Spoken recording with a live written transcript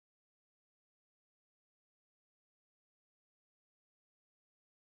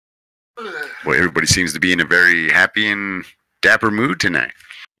Well, everybody seems to be in a very happy and dapper mood tonight.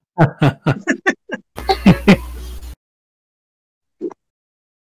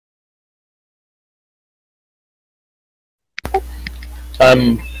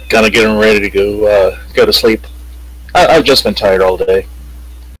 I'm kind of getting ready to go to sleep. I've just been tired all day.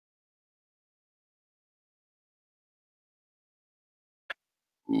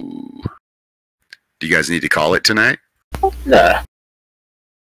 Ooh. Do you guys need to call it tonight? Nah.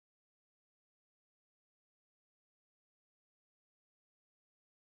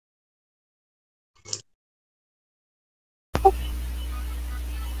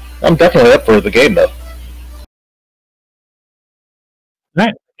 I'm definitely up for the game, though.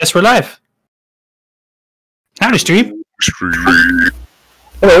 Alright, guess we're live. Howdy, Stream.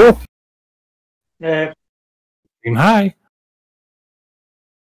 Hello. Stream hi.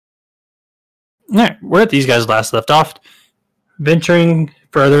 Alright, where these guys last left off, venturing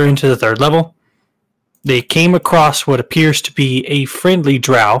further into the third level, they came across what appears to be a friendly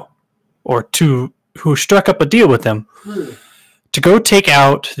drow, or two, who struck up a deal with them to go take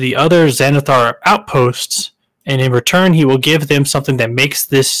out the other Xanathar outposts, and in return he will give them something that makes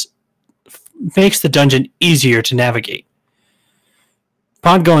the dungeon easier to navigate.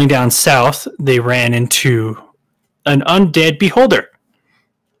 Upon going down south, they ran into an undead beholder,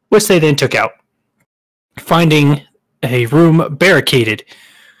 which they then took out, finding a room barricaded,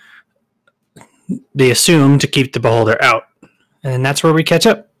 they assume, to keep the beholder out. And that's where we catch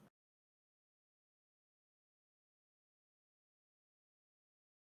up.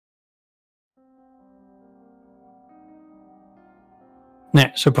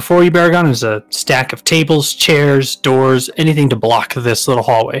 Yeah, so before you, Baragon, is a stack of tables, chairs, doors, anything to block this little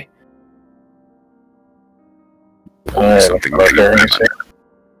hallway. Something right there.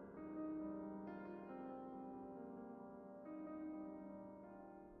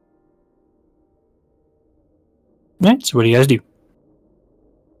 Alright, so what do you guys do?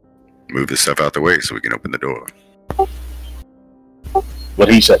 Move this stuff out the way so we can open the door. What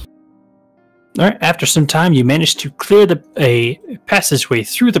he said. Alright, after some time, you manage to clear a passageway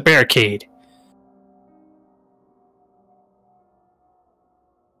through the barricade.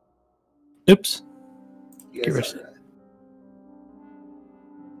 Oops. Get rid of that.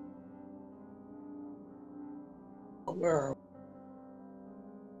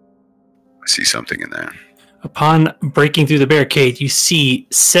 I see something in there. Upon breaking through the barricade, you see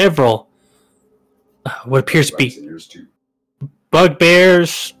several what appears to be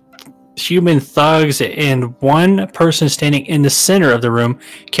bugbears, human thugs, and one person standing in the center of the room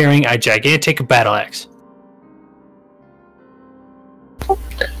carrying a gigantic battle axe.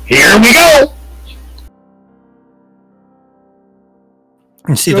 Here we go!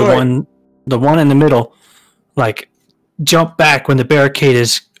 You see the one in the middle, like, jump back when the barricade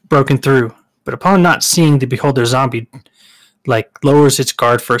is broken through. But upon not seeing the beholder zombie, like, lowers its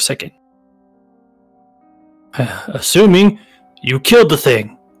guard for a second. Assuming you killed the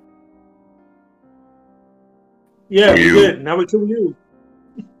thing. Yeah, we did. Now we kill you.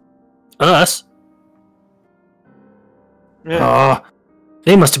 Us? Yeah.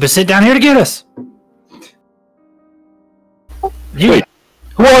 They must have been sent down here to get us. You. Wait,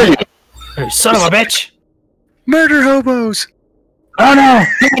 who are you? You son of a bitch. Murder hobos! Oh no!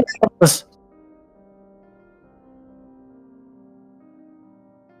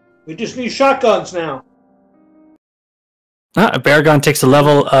 We just need shotguns now. Baragon takes a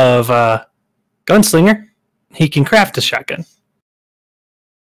level of gunslinger. He can craft a shotgun.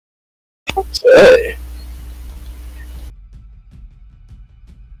 Hey.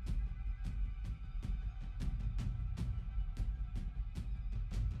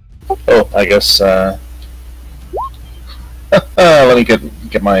 Oh, I guess, let me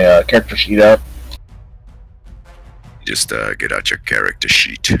get my character sheet out. Just get out your character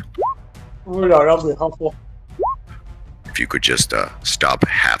sheet. Oh, no, that'll be helpful. If you could just stop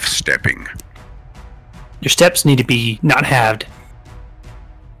half-stepping. Your steps need to be not halved.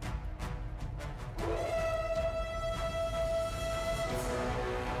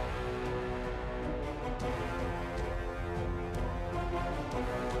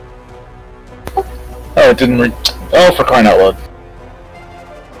 Oh, it didn't oh, for crying out loud.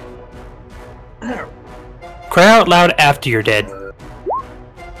 Cry out loud after you're dead.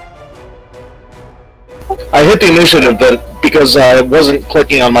 I hit the initiative, but because I wasn't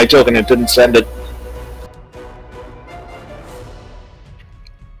clicking on my token, it didn't send it.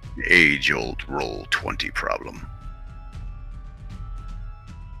 Age-old roll 20 problem.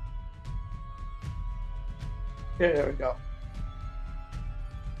 Okay, there we go.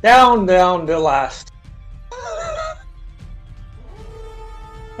 Down to last.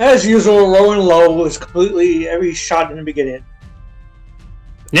 As usual, low and low is completely every shot in the beginning.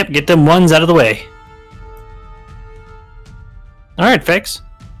 Yep, get them ones out of the way. Alright, Fix.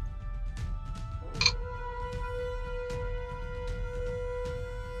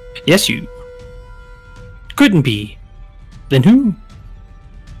 Yes, you couldn't be. Then who?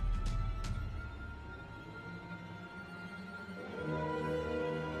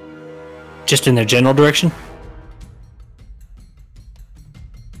 Just in their general direction?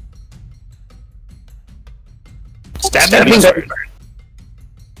 Stabbing.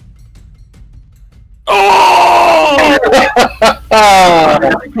 Oh!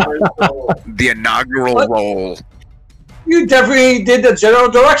 The inaugural What? roll. You definitely did the general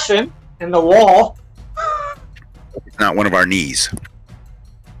direction in the wall. It's not one of our knees.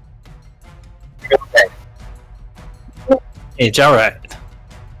 It's alright.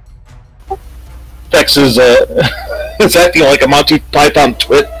 Tex is is acting like a Monty Python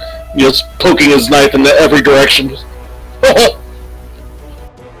twit, just poking his knife in every direction.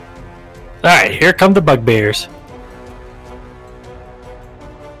 Alright, here come the bugbears.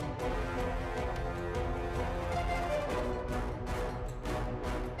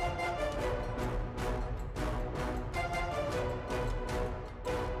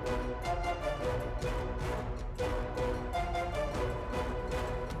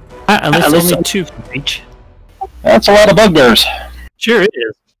 At least only two can reach. That's a lot of bugbears. Sure it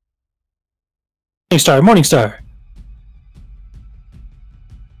is. Morningstar, Morningstar.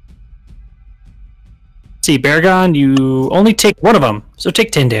 See, Baragon, you only take one of them, so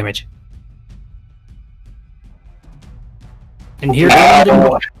take 10 damage. And here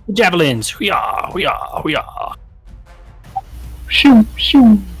come the javelins. Hoo-yah, hoo-yah, hoo-yah. Shoo,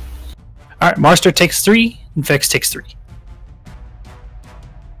 shoo. Alright, Marster takes 3, and Vex takes 3.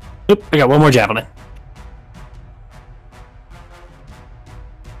 Oop, I got one more javelin.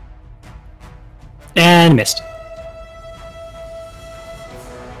 And missed.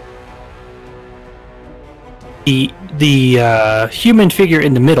 The human figure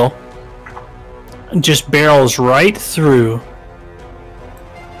in the middle just barrels right through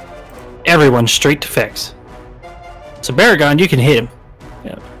everyone straight to Vex. So Baragon, you can hit him.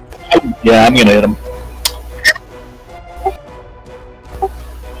 Yeah, I'm gonna hit him.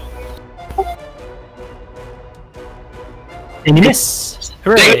 And you miss.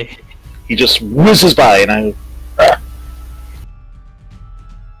 Hooray! He just whizzes by, and I.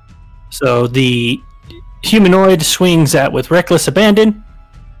 So the humanoid swings at with reckless abandon.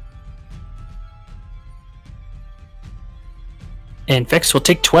 And Vex will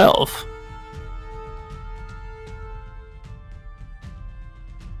take 12.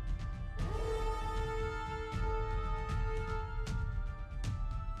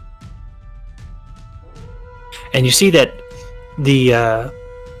 And you see that the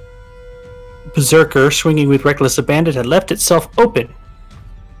Berserker swinging with reckless abandon had left itself open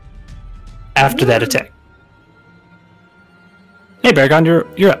after that attack. Hey, Baragon,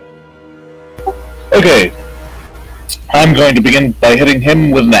 you're up. Okay. I'm going to begin by hitting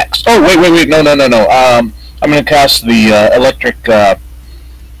him with an axe. Oh, wait, no. I'm going to cast the electric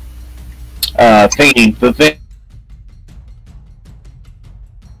thingy. The thing.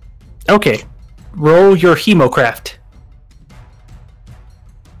 Okay. Roll your Hemocraft.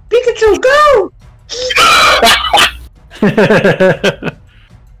 Pikachu, go!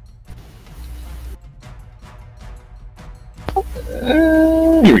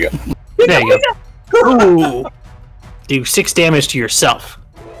 Here we go. There you go. Ooh. Do 6 damage to yourself.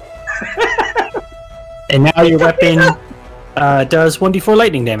 And now your weapon does 1d4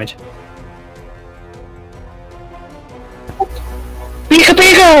 lightning damage. Pika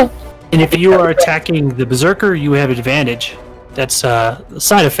Pika! And if you are attacking the Berserker, you have advantage. That's a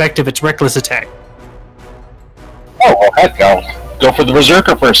side effect of its reckless attack. Oh, well, heck, I'll go for the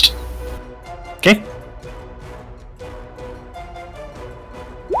Berserker first. Okay.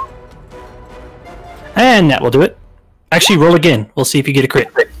 And that will do it. Actually, roll again. We'll see if you get a crit.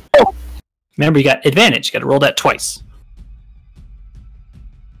 Oh. Remember, you got advantage. You got to roll that twice.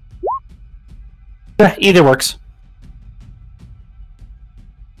 Either works.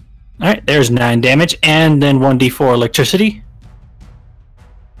 Alright, there's 9 damage, and then 1d4 electricity.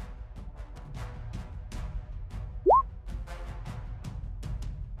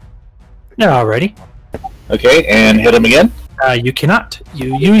 Alrighty. Okay, and hit him again. You cannot.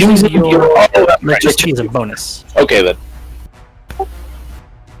 You use your electricity as a bonus. Okay, then.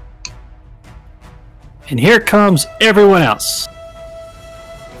 And here comes everyone else.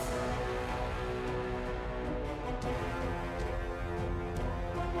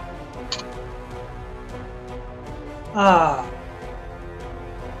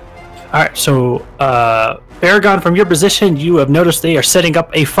 Alright, so, Paragon, from your position, you have noticed they are setting up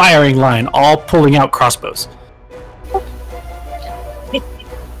a firing line, all pulling out crossbows.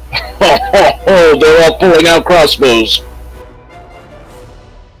 They're all pulling out crossbows.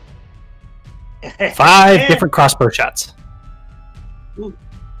 5 different crossbow shots.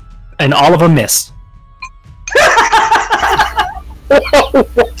 And all of them miss.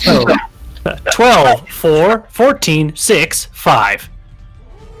 So, 12, 4, 14, 6, 5.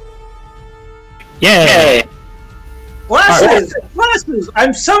 Yay! Glasses! Glasses!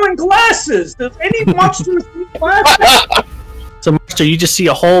 I'm summoning glasses! Does any monsters need glasses? So, Monster, you just see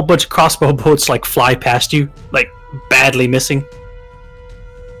a whole bunch of crossbow bolts like fly past you, like badly missing.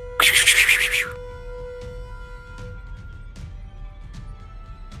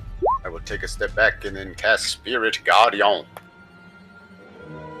 I will take a step back and then cast Spirit Guardian.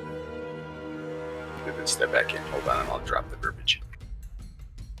 And then step back in. Hold on, and I'll drop the verbiage.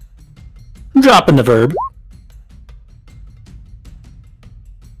 Dropping the verb.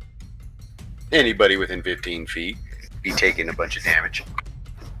 Anybody within 15 feet be taking a bunch of damage.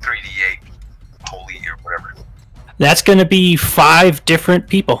 3d8, holy, or whatever. That's going to be 5 different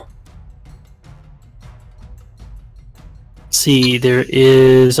people. Let's see, there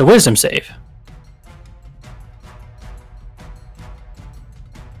is a wisdom save.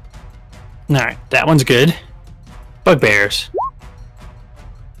 Alright, that one's good. Bugbears.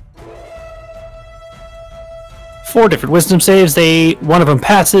 4 different wisdom saves. One of them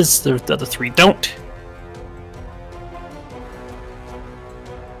passes, the other 3 don't.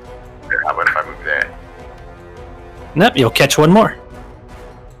 How about if I move that? Nope, you'll catch one more.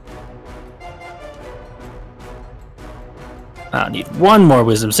 I'll need one more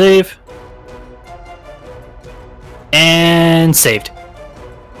wisdom save. And saved.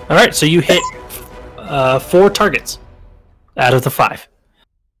 Alright, so you hit 4 targets out of the 5.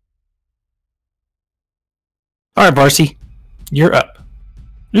 Alright, Barcy, you're up.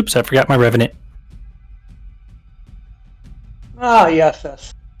 Oops, I forgot my Revenant. Ah, yes,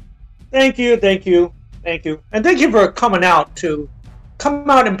 yes. Thank you, thank you, thank you. And thank you for coming out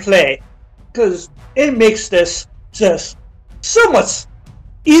and play. Because it makes this just so much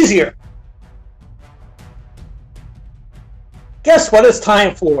easier. Guess what it's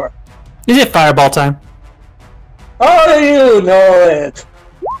time for? Is it Fireball time? Oh, you know it.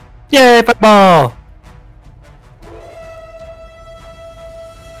 Yay, Fireball!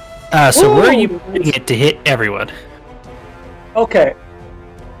 So where are you putting it to hit everyone? Okay.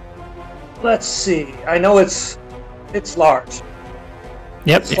 Let's see. I know it's large.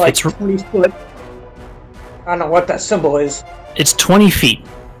 Yep, It's like 20 foot. I don't know what that symbol is. It's 20 feet.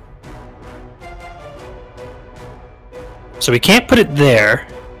 So we can't put it there.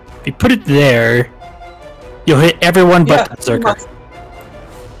 If you put it there, you'll hit everyone but the Berserker.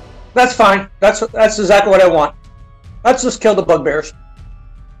 That's fine. That's exactly what I want. Let's just kill the bugbears.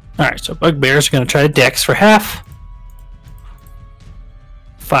 Alright, so Bugbears are going to try to dex for half.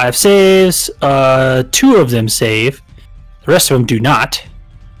 5 saves. 2 of them save. The rest of them do not.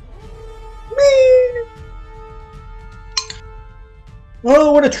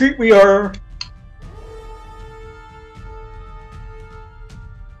 Oh, what a treat we are.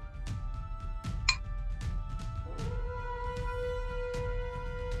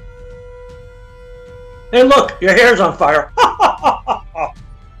 Hey, look, your hair's on fire.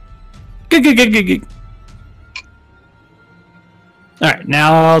 Alright,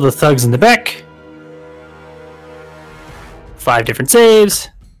 now the thugs in the back. 5 different saves.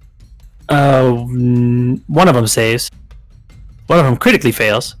 One of them saves. One of them critically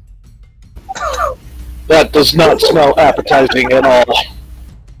fails. That does not smell appetizing at all.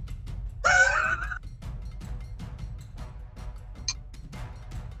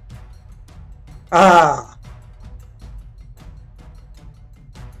 Ah.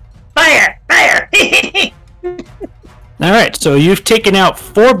 Fire! Fire! Alright, so you've taken out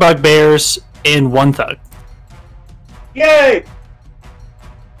 4 bugbears and 1 thug. Yay!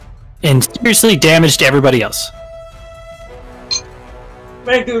 And seriously damaged everybody else.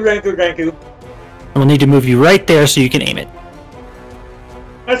 Thank you, thank you, thank you. And we'll need to move you right there so you can aim it.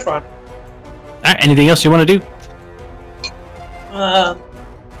 That's fine. Alright, anything else you want to do?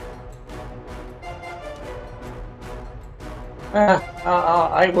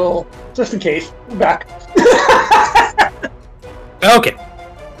 I will, just in case. I'm back. Okay.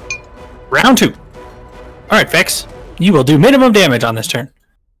 Round 2. Alright, Vex. You will do minimum damage on this turn.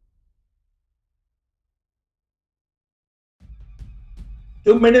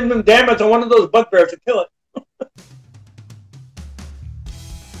 Do minimum damage on one of those bugbears to kill it.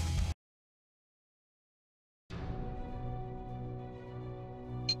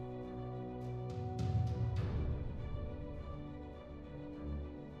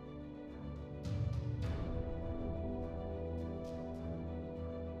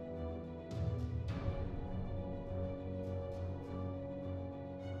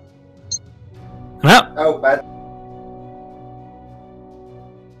 I'm out. Oh, bad.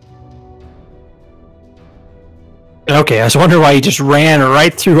 Okay, I was wondering why you just ran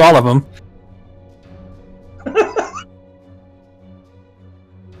right through all of them.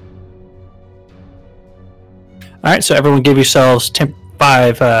 Alright, so everyone give yourselves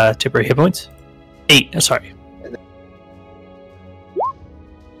 5 temporary hit points. 8, sorry.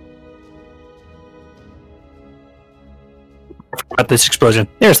 About this explosion.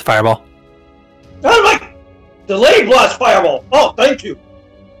 There's the fireball. Oh my! Delayed blast fireball! Oh, thank you!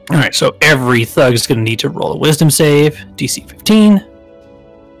 Alright, so every thug is going to need to roll a wisdom save. DC 15.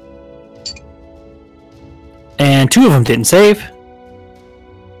 And 2 of them didn't save.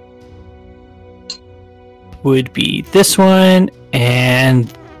 Would be this one and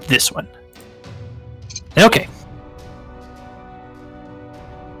this one. Okay.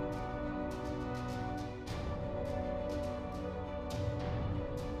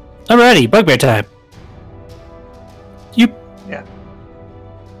 Alrighty, bugbear time. You. Yeah.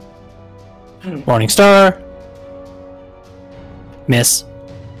 Morning star. Miss.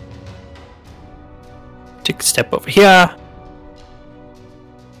 Take a step over here.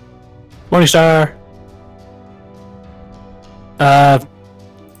 Morning star. Not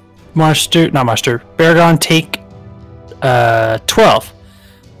Monster. Baragon, take 12.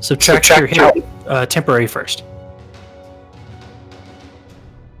 Subtract your hit temporary first.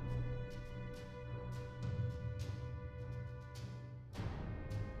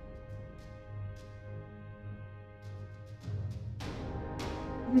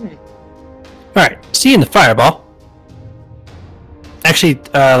 Alright, seeing the fireball. Actually,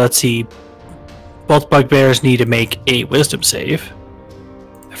 let's see. Both bugbears need to make a wisdom save.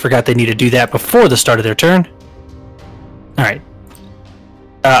 I forgot they need to do that before the start of their turn. Alright.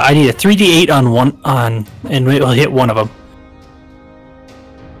 I need a 3d8 and we'll hit one of them.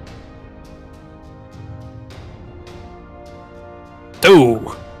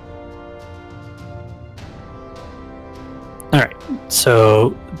 Oh! Alright,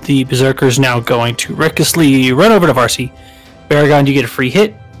 so the Berserker is now going to recklessly run over to Varsi. Baragon, you get a free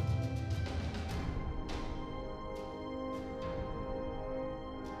hit.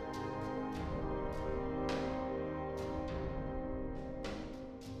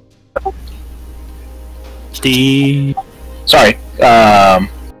 Steve. Sorry.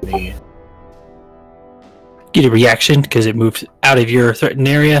 Get a reaction because it moved out of your threatened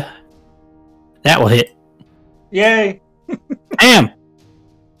area. That will hit. Yay! Bam!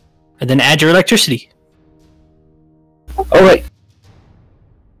 And then add your electricity. Oh, right.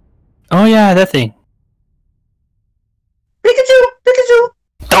 Oh yeah, that thing. Pikachu! Pikachu!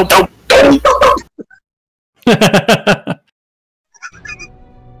 Don't.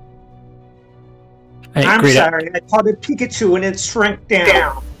 Hey, I'm great sorry, I called it Pikachu and it shrank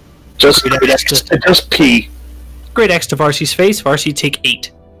down. Just pee. Great X to Varsi's face. Varsi, take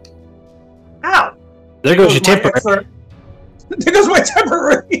 8. Ow! There goes your temper. There goes my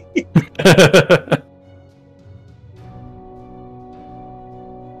temporary!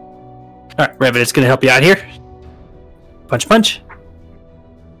 Alright, Rabbit, it's going to help you out here. Punch, punch.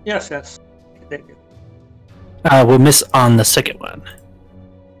 Yes. Thank you. We'll miss on the second one.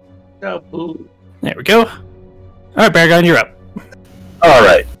 Oh, boo. There we go. Alright, Baragon, you're up.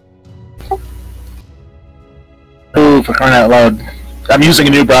 Alright. Oh, for crying out loud. I'm using a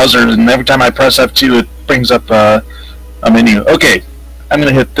new browser, and every time I press F2, it brings up a menu. Okay, I'm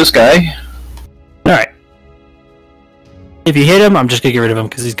gonna hit this guy. Alright. If you hit him, I'm just gonna get rid of him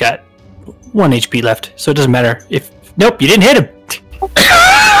because he's got 1 HP left, so it doesn't matter if... Nope, you didn't hit him!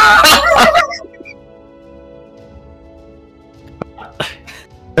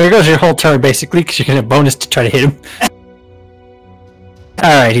 There goes your whole turn, basically, because you're gonna bonus to try to hit him.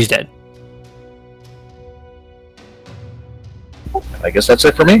 Alright, he's dead. I guess that's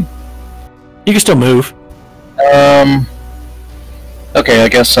it for me. You can still move. Okay, I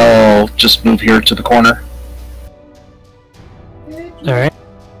guess I'll just move here to the corner. Alright.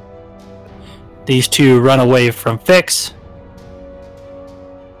 These two run away from Fix.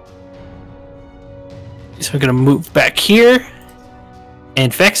 So we're gonna move back here.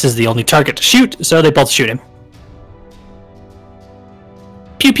 And Fix is the only target to shoot, so they both shoot him.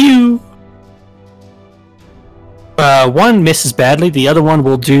 Pew pew! One misses badly, the other one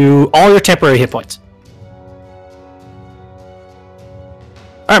will do all your temporary hit points.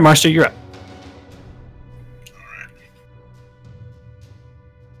 Alright, Marster, you're up.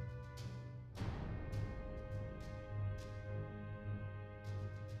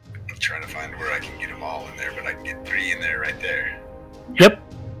 I'm trying to find where I can get them all in there, but I can get 3 in there right there. Yep.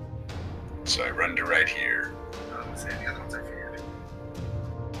 So I run to right here. The other ones I figured.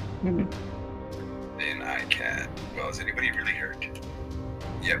 is anybody really hurt?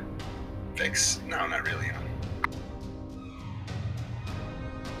 Yep. Vex? No, not really. Huh?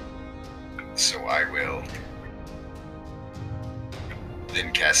 So I will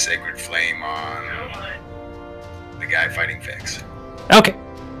then cast Sacred Flame on the guy fighting Vex. Okay.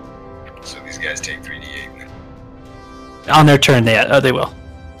 So these guys take 3d8. On their turn, they will.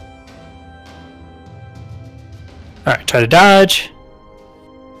 Alright, try to dodge.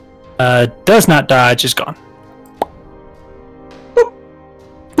 Does not dodge, is gone. Boop.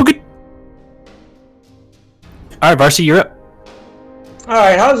 Okay. Alright, Varsity, you're up.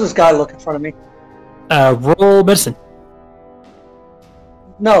 Alright, how does this guy look in front of me? Roll medicine.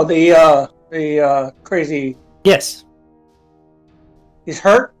 No, the crazy... Yes. He's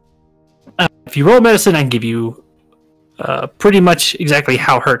hurt? If you roll medicine, I can give you pretty much exactly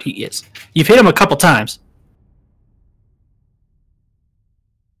how hurt he is. You've hit him a couple times.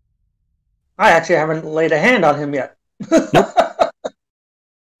 I actually haven't laid a hand on him yet. Nope.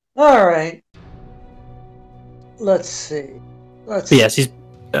 Alright. Let's see. But yes,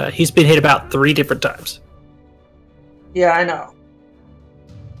 he's been hit about 3 different times. Yeah, I know.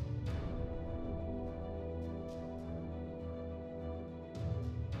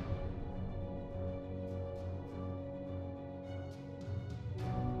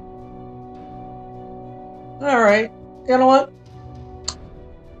 Alright. You know what?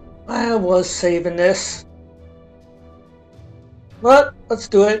 I was saving this. But, let's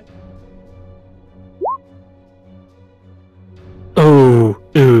do it. Ooh,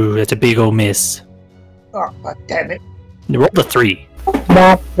 that's a big old miss. Oh, God damn it. You rolled a 3.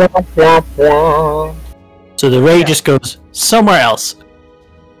 So the ray just goes somewhere else.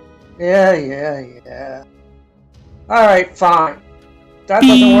 Yeah. Alright, fine. That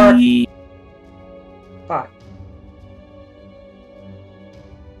doesn't work. Fine.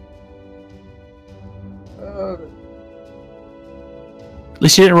 At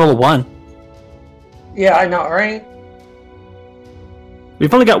least you didn't roll a 1. Yeah, I know, right?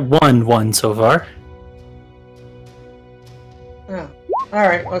 We've only got 1 so far. Yeah.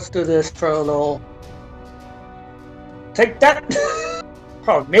 Alright, let's do this for a little... Take that!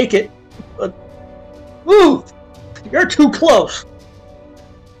 Probably make it. But... Woo! You're too close!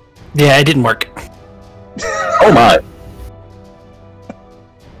 Yeah, it didn't work. Oh my.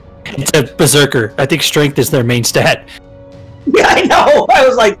 It's a berserker. I think strength is their main stat. Yeah, I know! I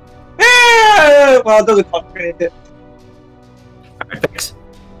was like... Eh! Well, it doesn't cost me anything. Alright, thanks.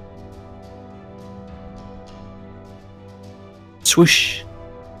 Swoosh.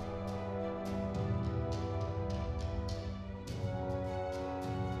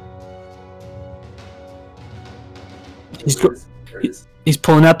 He's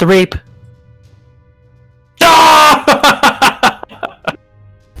pulling out the rape. Ah!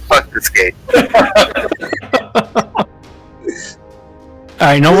 Fuck this game.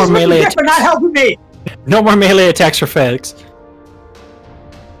 Alright, no more melee attacks. For not helping me! No more melee attacks for Fedex.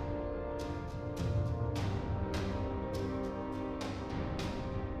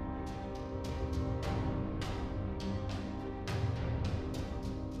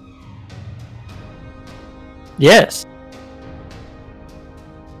 Yes.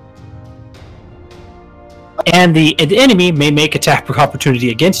 And the enemy may make attack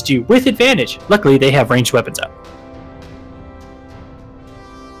opportunity against you with advantage. Luckily, they have ranged weapons up.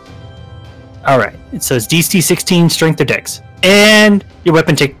 Alright, it says DC 16 strength or dex. And your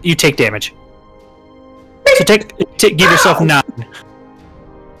weapon you take damage. So give yourself 9.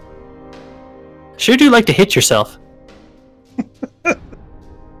 Sure do like to hit yourself. The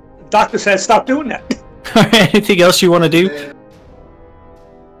doctor said stop doing that. Alright, anything else you want to do?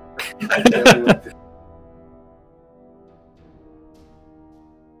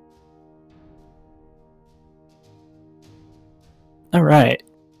 Alright.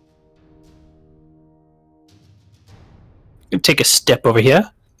 Take a step over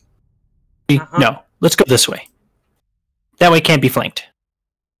here. No, let's go this way. That way can't be flanked.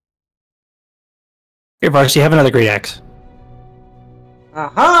 Here, Varsity, have another great axe.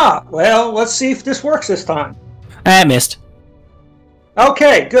 Aha! Well, let's see if this works this time. I missed.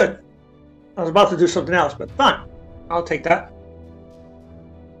 Okay, good. I was about to do something else, but fine. I'll take that.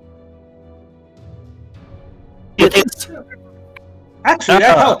 Actually,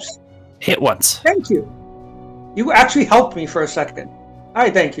 that helps. Hit once. Thank you. You actually helped me for a second.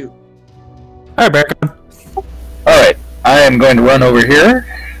 Alright, thank you. Alright, Bearcon. Alright, I am going to run over here.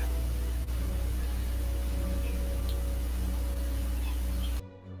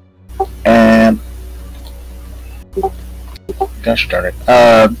 And... gosh darn it.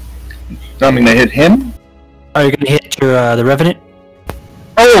 I'm going to hit him. Are you going to hit your the Revenant?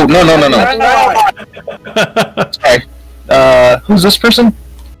 Oh Oh, no. Right. Sorry. Who's this person?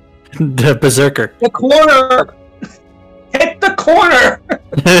 The berserker. The corner! Hit the corner!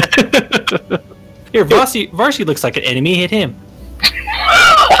 Here, Varsi looks like an enemy. Hit him.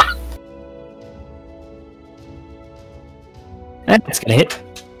 That's gonna hit.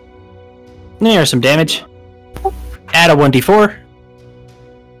 There's some damage. Add a 1d4.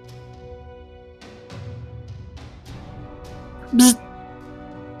 Bzz.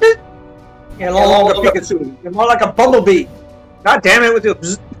 You're no longer Pikachu. You're more like a bumblebee. God damn it with your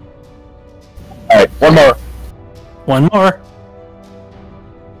bzz. Alright, one more. One more.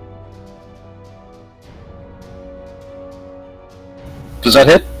 Does that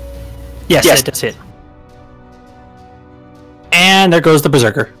hit? Yes, it does hit. And there goes the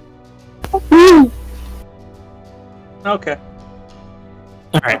berserker. Okay.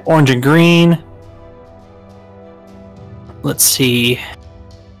 Alright, orange and green. Let's see.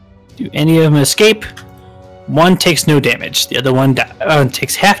 Do any of them escape? One takes no damage. The other one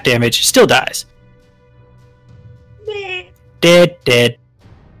takes half damage. Still dies. Dead.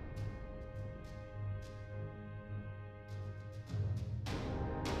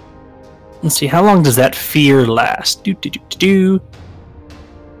 Let's see, how long does that fear last?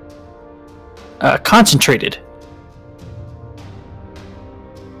 Concentrated.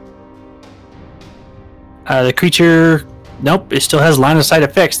 The creature... Nope, it still has line of sight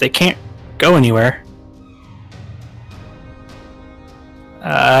effects. They can't go anywhere.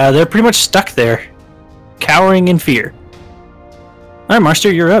 They're pretty much stuck there. Cowering in fear. Alright,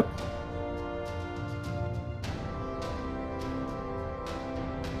 Marster, you're up.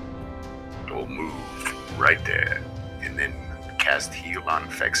 We'll move right there, and then cast heal on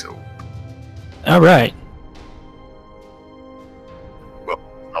Fexo. Alright. Well,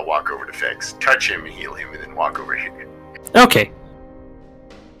 I'll walk over to Fex, touch him, and heal him, and then walk over here. Okay.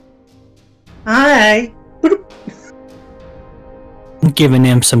 Hi. Giving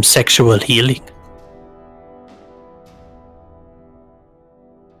him some sexual healing.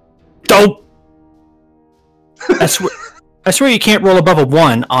 Dope! I swear you can't roll above a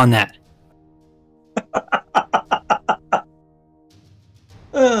 1 on that.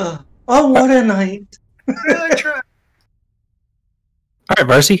 Oh, what a night. Really try. Alright,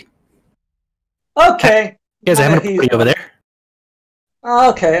 Varsi. Okay. You guys are having a party over there.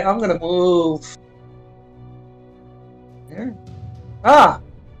 Okay, I'm gonna move. Here. I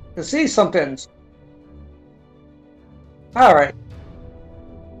see some pins. Alright.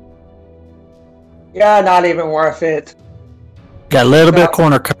 Yeah, not even worth it. Got a little bit of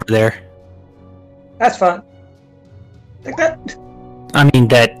corner cover there. That's fine. Like that. I mean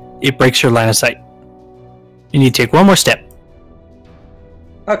that it breaks your line of sight. You need to take one more step.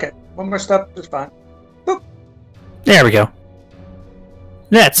 Okay, one more step is fine. Boop. There we go.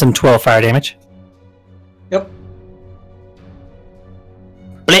 That's some 12 fire damage. Yep.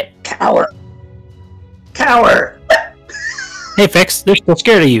 Blip. Cower. Cower. Hey, Fix, they're still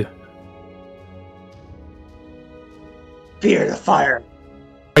scared of you. Fear the fire.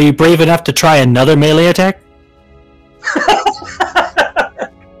 Are you brave enough to try another melee attack?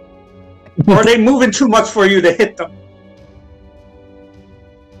 Or are they moving too much for you to hit them?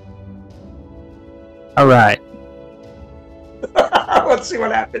 Alright. Let's see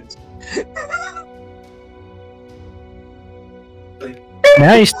what happens.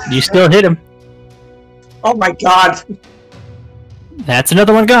 Nice. You still hit him. Oh my god. That's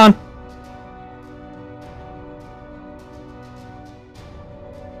another one gone.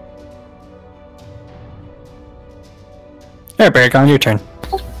 Alright, Baragon, your turn.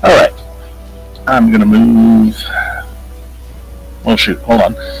 Alright. I'm gonna move... Oh shoot, hold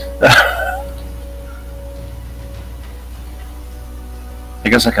on. I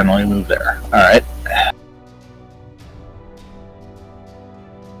guess I can only move there. Alright.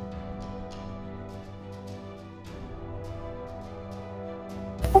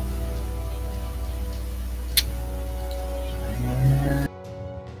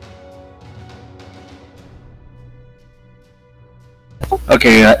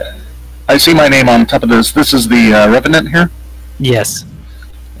 Okay, I see my name on top of this. This is the Revenant here? Yes.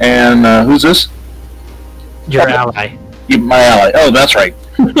 And who's this? Your ally. My ally. Oh, that's right.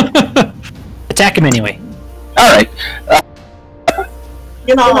 Attack him anyway. Alright.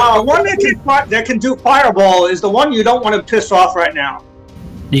 You know, the one that can do fireball is the one you don't want to piss off right now.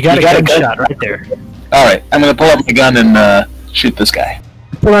 You got a gunshot right there. Alright, I'm gonna pull up my gun and shoot this guy.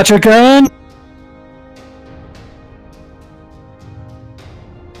 Pull out your gun.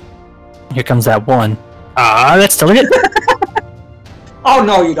 Here comes that one. Ah, that's still it. Oh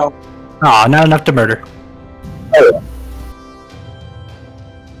no, you don't. Aw, not enough to murder. Oh.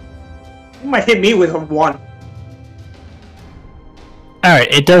 might hit me with a 1.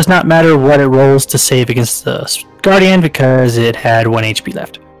 Alright, it does not matter what it rolls to save against the Guardian because it had 1 HP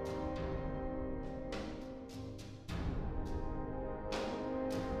left.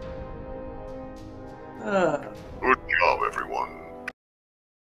 Good job, everyone.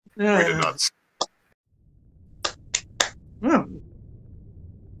 Yeah. We did not. I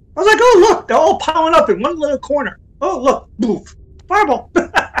was like, oh look, they're all piling up in one little corner. Oh look, boof, fireball.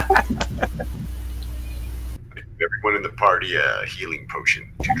 Everyone in the party a healing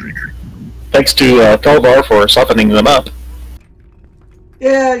potion to drink. Thanks to Tolvar for softening them up.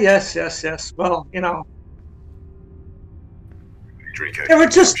 Yeah, yes. Well, you know, Drink a they were healing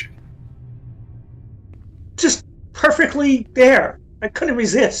potion. just perfectly there. I couldn't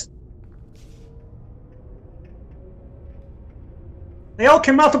resist. They all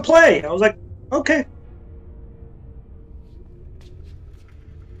came out to play. I was like, okay.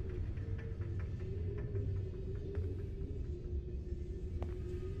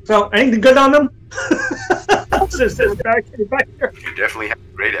 So, anything good on them? Back here. You definitely have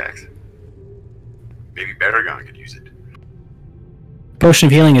a great axe. Maybe Baragon could use it. Potion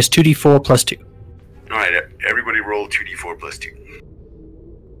of healing is 2d4 plus 2. Alright, everybody roll 2d4 plus 2.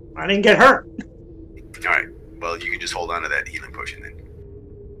 I didn't get hurt. Alright, well, you can just hold on to that healing potion then.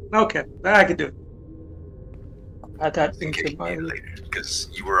 Okay, that I can do. I got In case into you my... need it later. Because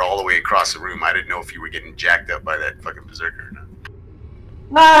you were all the way across the room. I didn't know if you were getting jacked up by that fucking berserker or not.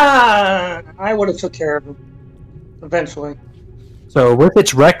 I would have took care of him. Eventually. So with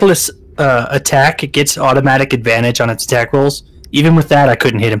its reckless attack, it gets automatic advantage on its attack rolls. Even with that, I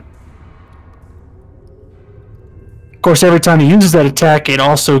couldn't hit him. Of course, every time he uses that attack, it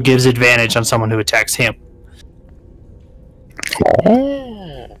also gives advantage on someone who attacks him.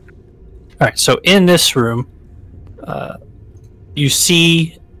 Alright, so in this room, you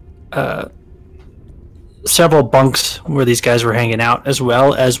see several bunks where these guys were hanging out, as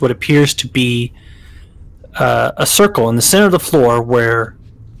well as what appears to be a circle in the center of the floor where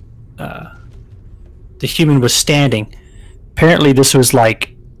the human was standing. Apparently this was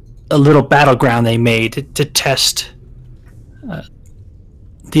like a little battleground they made to test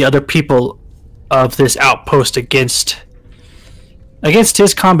the other people of this outpost against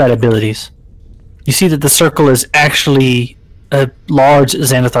his combat abilities. You see that the circle is actually a large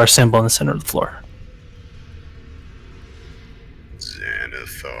Xanathar symbol in the center of the floor.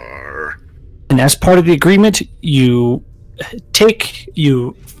 Xanathar. And as part of the agreement, you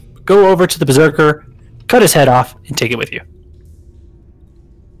go over to the Berserker, cut his head off, and take it with you.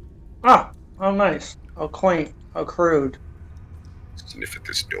 Ah, how nice. How quaint. How crude. Sniff at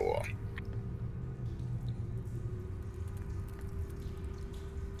this door.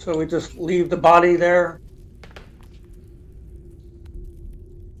 So we just leave the body there?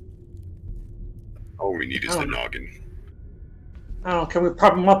 All we need is the noggin. I don't know, can we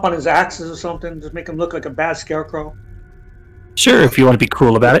prop him up on his axes or something? Just make him look like a bad scarecrow? Sure, if you want to be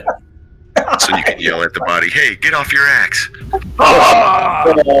cruel about it. So you can yell at the body, hey, get off your axe.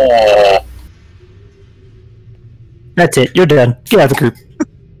 That's it, you're done. Get out of the group.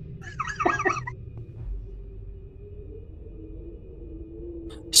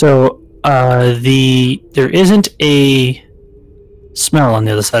 So, there isn't a smell on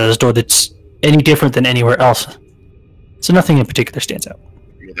the other side of this door that's any different than anywhere else. So nothing in particular stands out.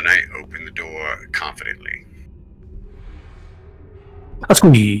 Well, then I open the door confidently. Let's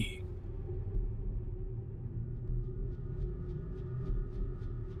go.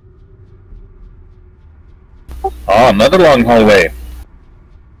 Ah, another long hallway.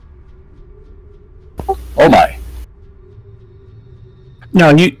 Oh my.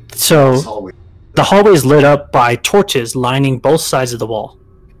 No, so the hallway is lit up by torches lining both sides of the wall.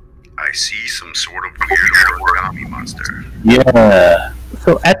 I see some sort of weird origami monster. Yeah.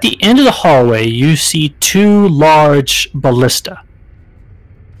 So at the end of the hallway, you see two large ballista.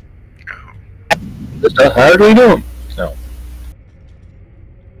 Oh. How do we do them? No.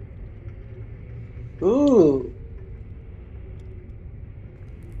 Ooh.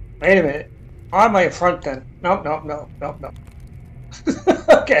 Wait a minute. On my front then. No.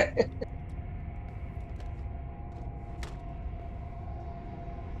 Okay.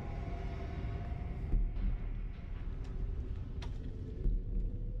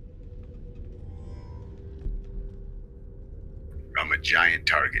 I'm a giant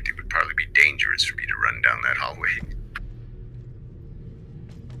target. It would probably be dangerous for me to run down that hallway.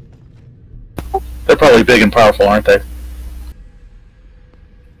 They're probably big and powerful, aren't they? Are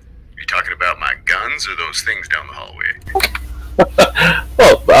you talking about my guns or those things down the hallway?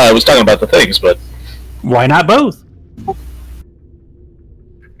 Well, I was talking about the things, but... Why not both? But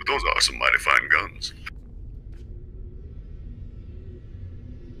those are some mighty find guns.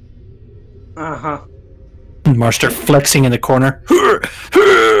 Uh-huh. Marster flexing in the corner.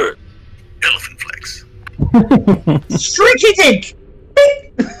 Elephant flex. Streaky dink!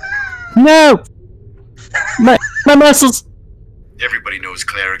 No! My muscles! Everybody knows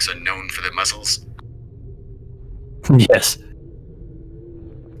clerics are known for their muscles. Yes.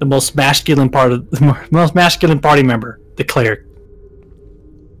 The most masculine part of the most masculine party member, the cleric.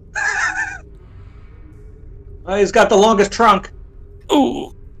 He's got the longest trunk.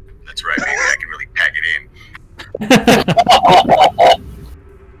 Ooh. That's right, baby. I can really pack it in.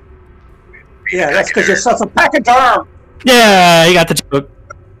 Yeah, that's because you're such a package arm. Yeah, you got the joke.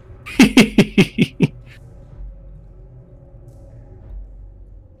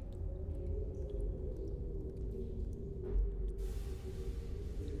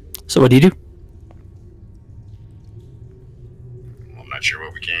 So what do you do? I'm not sure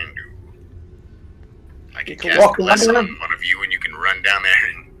what we can do. I can can cast walk a lesson around. on one of you and you can run down there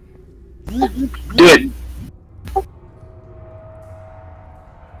and... Do it.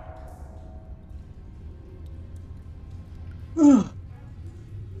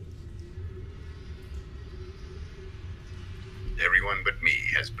 Everyone but me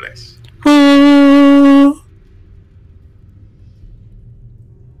has blessed.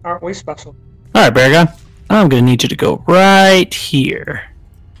 Aren't we special? Alright, Baragon. I'm gonna need you to go right here.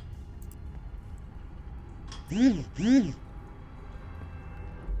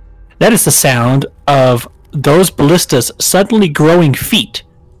 That is the sound of those ballistas suddenly growing feet,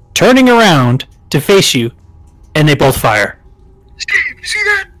 turning around to face you, and they both fire. Steve, you see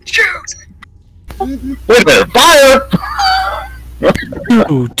that? Shoot! Wait a minute, fire!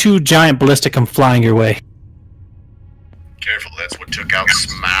 Ooh, two giant ballista come flying your way. Careful, that's what took out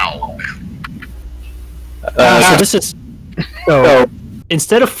Smaug. So this is so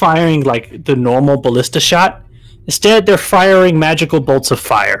instead of firing like the normal ballista shot, instead they're firing magical bolts of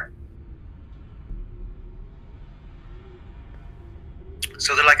fire.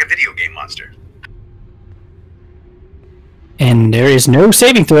 So they're like a video game monster. And there is no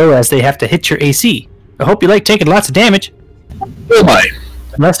saving throw as they have to hit your AC. I hope you like taking lots of damage. Oh my.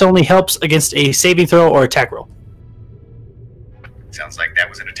 Unless it only helps against a saving throw or attack roll. Sounds like that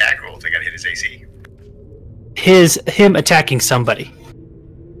was an attack roll if they got hit his AC. Him attacking somebody.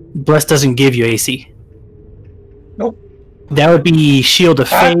 Bless doesn't give you AC. Nope. That would be Shield of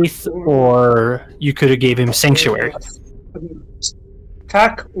Faith, or you could have gave him Sanctuary.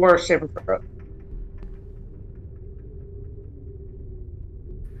 Attack or saving throw.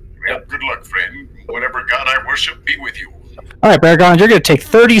 Well, good luck, friend. Whatever god I worship be with you. Alright, Baragon, you're going to take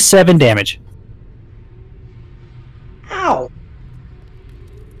 37 damage. Ow!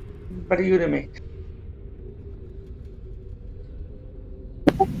 Better you than me.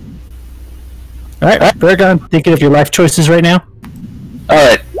 Alright, Baragon, thinking of your life choices right now?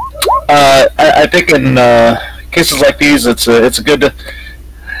 Alright. I think in cases like these, it's a good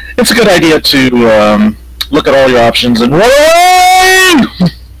idea to look at all your options and run!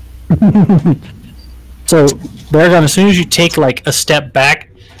 So, Baragon, as soon as you take like a step back,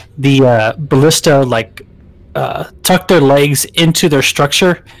 the ballista like tuck their legs into their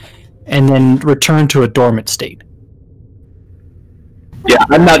structure and then return to a dormant state. Yeah,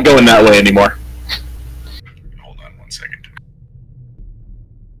 I'm not going that way anymore. Hold on 1 second.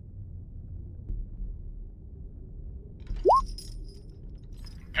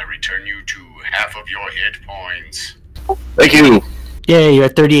 I return you to half of your hit points. Thank you. Yeah, you're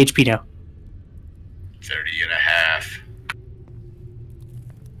at 30 HP now. 30 and a half.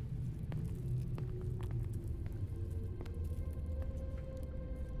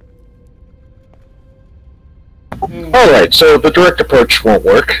 Alright, so the direct approach won't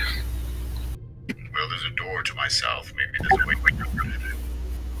work. Well, there's a door to my south. Maybe there's a way.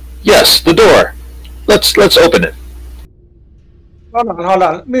 Yes, the door. Let's open it. Hold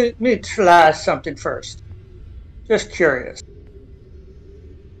on. Let me try something first. Just curious.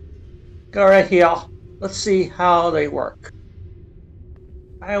 Go right here. Let's see how they work.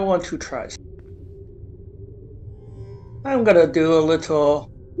 I want to try. I'm gonna do a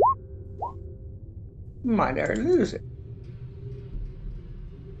little minor illusion.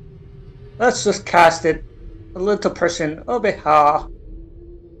 Let's just cast it. A little person over here.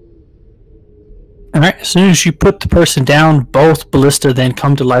 Alright, as soon as you put the person down, both ballista then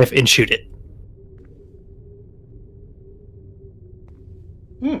come to life and shoot it.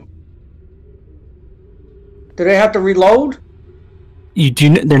 Do they have to reload?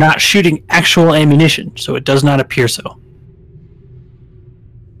 They're not shooting actual ammunition, so it does not appear so.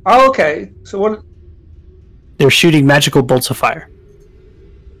 Oh, okay. So what? They're shooting magical bolts of fire.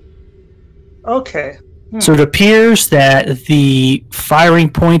 Okay. So it appears that the firing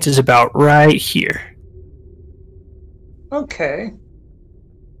point is about right here. Okay.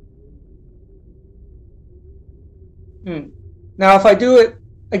 Now, if I do it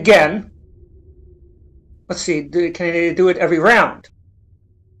again, let's see, can I do it every round?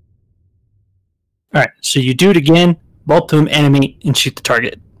 All right, so you do it again, bolt to him, animate, and shoot the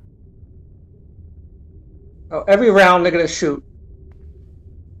target. Oh, every round they're going to shoot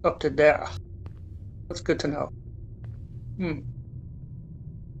up to there. That's good to know.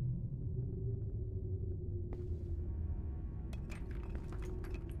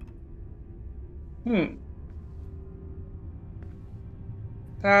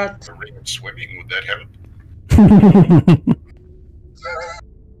 That. Swimming, would that help?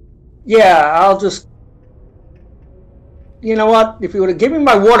 Yeah, I'll just. You know what? If you would have given me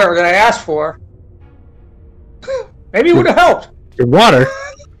my water that I asked for, maybe it would have helped. Your water?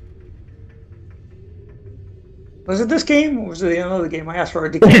 Was it this game, or was it another game I asked for? I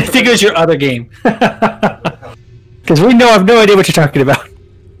think it was your other game. Because we know I have no idea what you're talking about.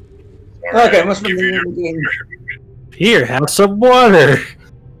 Okay, must be the game. Here, have some water.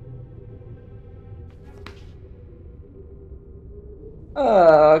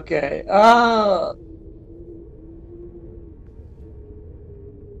 Okay.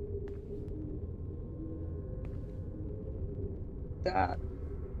 That.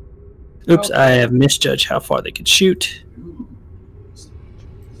 Oops, I have misjudged how far they could shoot.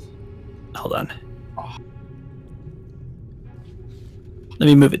 Hold on. Let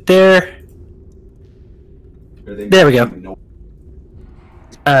me move it there. There we go.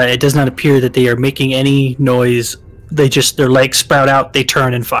 It does not appear that they are making any noise. They just, their legs sprout out, they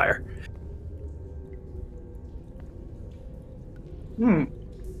turn and fire.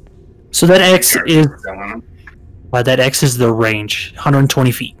 So that X is... that X is the range,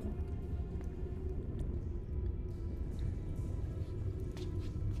 120 feet.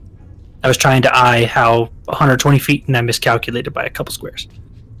 I was trying to eye how 120 feet, and I miscalculated by a couple squares.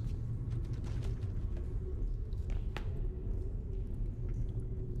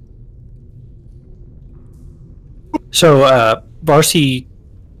 So, Barcy,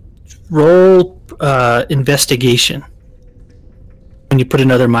 roll investigation when you put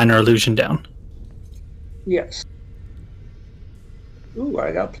another minor illusion down. Yes. Ooh,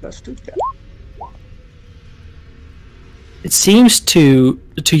 I got +2. It seems to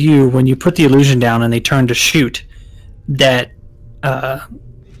you, when you put the illusion down and they turn to shoot, that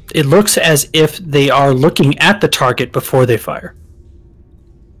it looks as if they are looking at the target before they fire.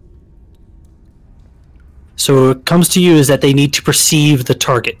 So what comes to you is that they need to perceive the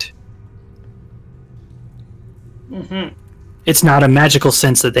target. It's not a magical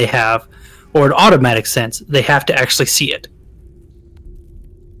sense that they have, or an automatic sense. They have to actually see it.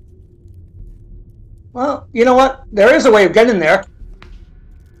 Well, you know what? There is a way of getting there.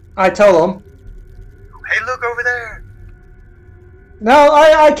 I tell them. Hey, look over there. No,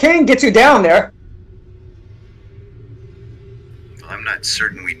 I can get you down there. Well, I'm not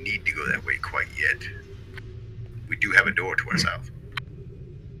certain we need to go that way quite yet. We do have a door to our south.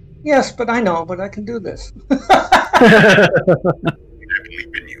 Yes, but I know, but I can do this. I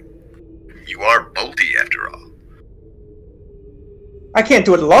believe in you. You are bolty, after all. I can't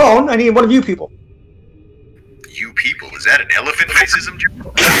do it alone. I need one of you people. You people? Is that an elephant racism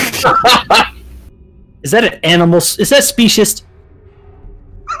joke? Is that an animal? Is that speciesist?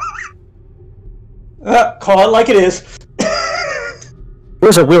 Call it like it is.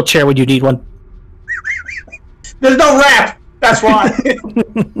 Where's a wheelchair when you need one? There's no ramp. That's why.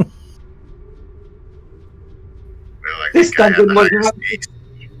 Well, I This think I have dungeon the was highest not- AC.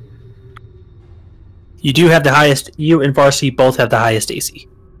 You do have the highest. You and Varsity both have the highest AC.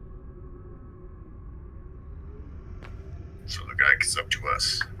 So the guy is up to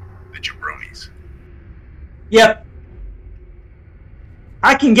us, the jabronis. Yep.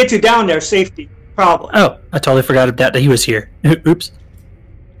 I can get you down there, safety. Probably. Oh, I totally forgot about that he was here. Oops.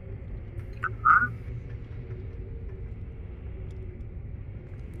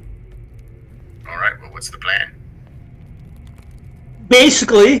 All right. Well, what's the plan?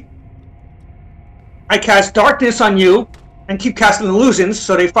 Basically, I cast darkness on you and keep casting illusions,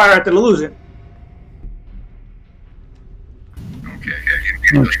 so they fire at the illusion. Okay.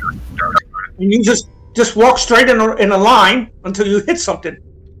 And you just walk straight in a line until you hit something,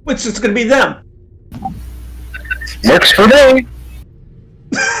 which is going to be them. Works for me. Okay.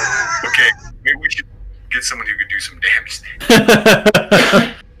 Maybe we should get someone who could do some damage.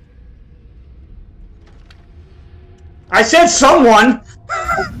 I said someone.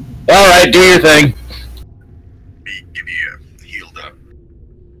 All right, do your thing. Me, give you a healed up.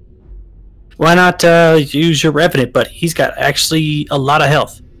 Why not use your Revenant? But he's got actually a lot of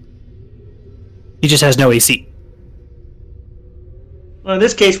health. He just has no AC. Well, in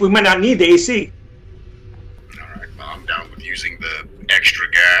this case, we might not need the AC. Alright, well, I'm down with using the extra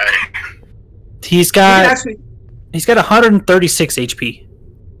guy. He's got 136 HP.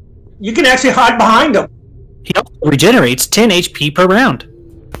 You can actually hide behind him. He also regenerates 10 HP per round.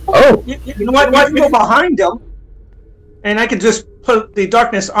 Oh, You know what? I can go behind him, and I can just put the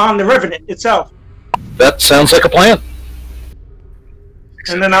darkness on the Revenant itself. that sounds like a plan.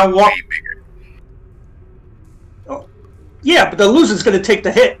 Except And then I'll walk. way bigger. Oh, yeah, but the loser's going to take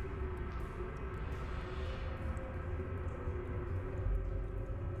the hit.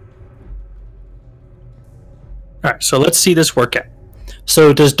 Alright, so let's see this work out.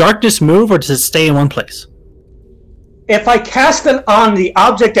 So does darkness move or does it stay in one place? If I cast it on the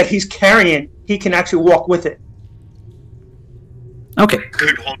object that he's carrying, he can actually walk with it. Okay.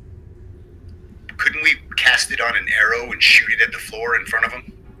 Couldn't we cast it on an arrow and shoot it at the floor in front of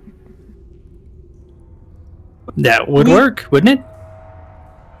him? That would work, wouldn't it?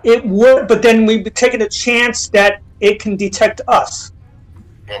 It would, but then we'd be taking a chance that it can detect us.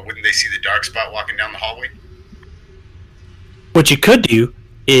 Well, wouldn't they see the dark spot walking down the hallway? What you could do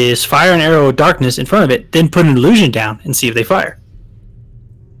is fire an arrow of darkness in front of it, then put an illusion down and see if they fire.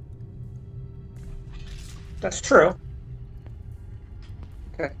 That's true.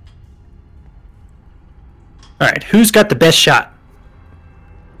 Okay. Alright, who's got the best shot?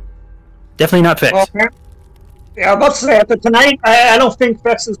 Definitely not Vex. Well, yeah, I'm about to say, after tonight, I don't think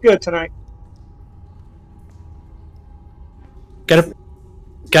Vex is good tonight.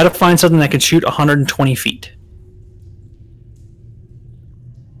 Gotta find something that can shoot 120 feet.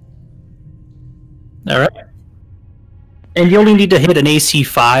 Alright. And you only need to hit an AC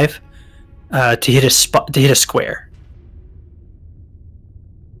 5 to hit a square.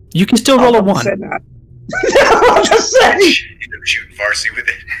 You can still roll a 1. Said that. I'm just saying. End up shooting Farsi with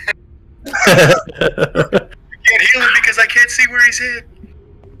it. I can't heal him because I can't see where he's hit.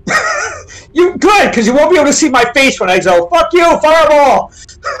 You good, because you won't be able to see my face when I go, fuck you, fireball!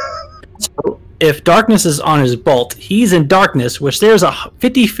 So if darkness is on his bolt, he's in darkness, which there's a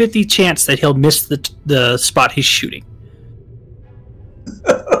 50-50 chance that he'll miss the spot he's shooting.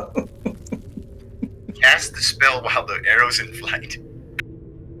 Cast the spell while the arrow's in flight.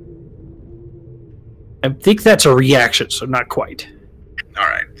 I think that's a reaction, so not quite.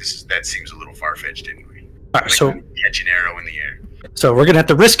 Alright, that seems a little far-fetched anyway. Alright, so Catch an arrow in the air. So we're gonna have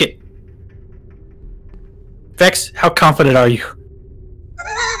to risk it. Vex, how confident are you?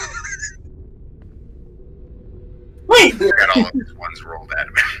 Wait! I got all of his ones rolled at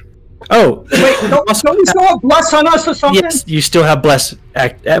him. Oh, Wait, don't we still have Bless on us or something? yes, you still have Bless.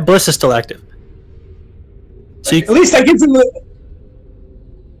 Bless is still active. So At least I give him the...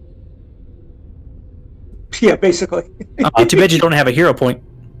 Yeah, basically. too bad you don't have a hero point.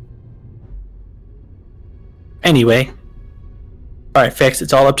 Anyway. Alright, Vex,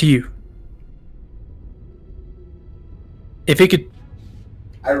 it's all up to you. If it could...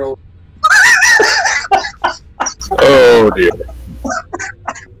 I rolled. Oh dear.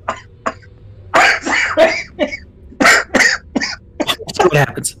 Let's see what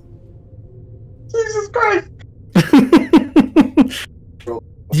happens. Jesus Christ!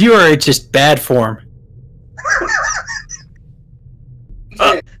 You are in just bad form.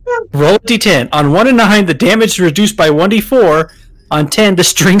 Roll a d10. On 1 and 9, the damage is reduced by 1d4. On 10, the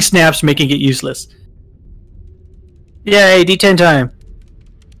string snaps, making it useless. Yay, d10 time.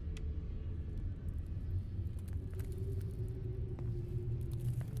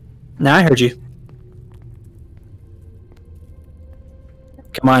 Now I heard you.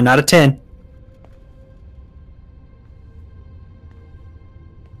 Come on, not a 10.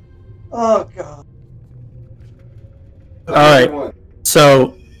 Oh, God. Alright.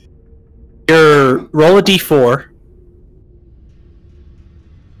 So, roll a d4.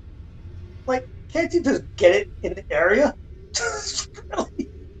 Like, can't you just get it in the area? Really?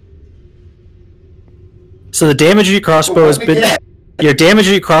 So the damage of your crossbow has been... Your damage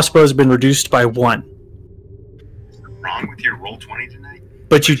of your crossbow has been reduced by 1. Wrong with your roll 20 tonight?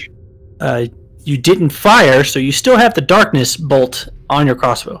 But you didn't fire, so you still have the darkness bolt on your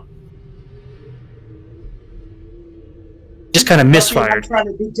crossbow. Just kind of I'm misfired. trying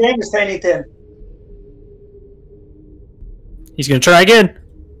to do damage to anything. He's going to try again.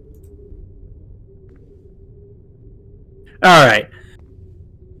 Alright.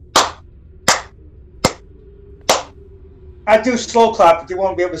 I do slow clap, but you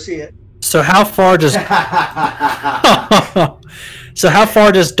won't be able to see it. So how far does... So how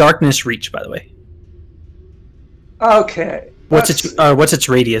far does darkness reach, by the way? Okay. What's its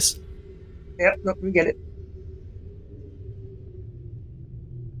radius? Yep, no, we get it.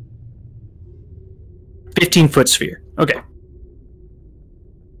 A 15-foot sphere. Okay.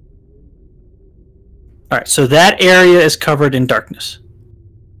 All right, so that area is covered in darkness.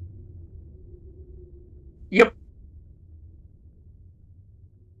 Yep.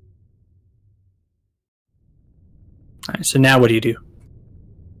 All right, so now what do you do?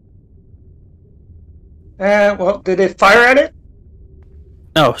 Well, did it fire at it?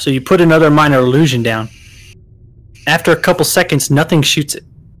 Oh, so you put another minor illusion down. After a couple seconds, nothing shoots it.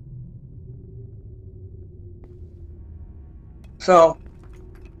 So,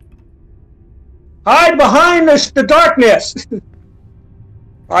 hide behind the darkness.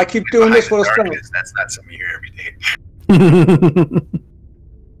 I keep doing this with a stone. That's not something you hear every day.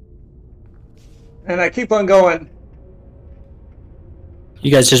 And I keep on going. You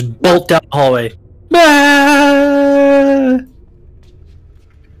guys just bolt down the hallway. Ah!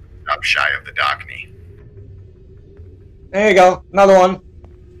 Up shy of the Dockney. There you go, another one.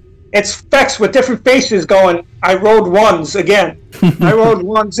 It's Fex with different faces going, I rolled ones again. I rolled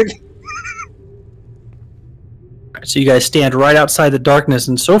ones again. So you guys stand right outside the darkness,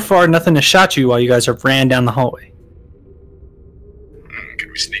 and so far nothing has shot you while you guys have ran down the hallway. Can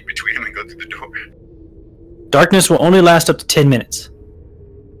we sneak between them and go through the door? Darkness will only last up to 10 minutes.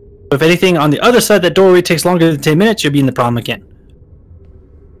 If anything on the other side of that doorway takes longer than 10 minutes, you'll be in the problem again.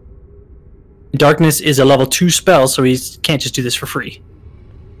 Darkness is a level 2 spell, so he can't just do this for free.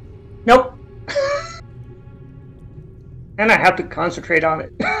 Nope. And I have to concentrate on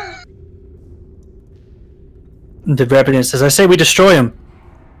it. The Revenant says, I say we destroy him.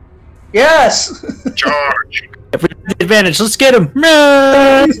 Yes! Charge! If we have the advantage, let's get him!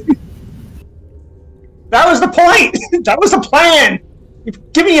 That was the point! That was the plan!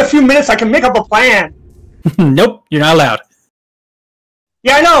 Give me a few minutes, I can make up a plan. Nope, you're not allowed.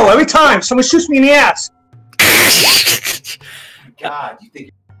 Yeah, I know, every time someone shoots me in the ass. God, you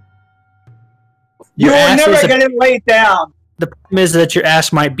think You will never get it laid down. The problem is that your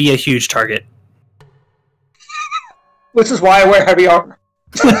ass might be a huge target. Which is why I wear heavy armor.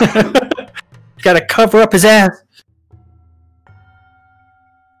 Gotta cover up his ass.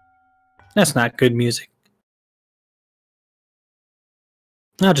 That's not good music.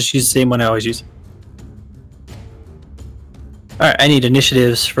 I'll just use the same one I always use. Alright, I need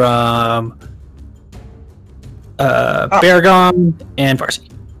initiatives from Baragon and Varsi.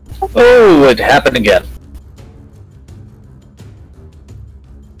 Oh, it happened again.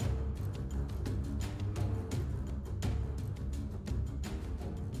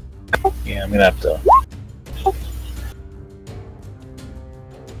 Yeah, I'm gonna have to.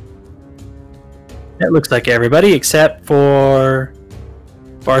 It looks like everybody except for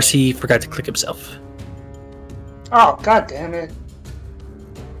Varsi forgot to click himself. Oh, god damn it.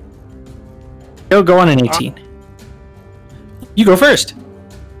 He'll go on an 18. You go first.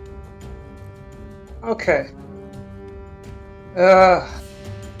 Okay.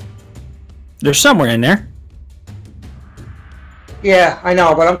 There's somewhere in there. Yeah, I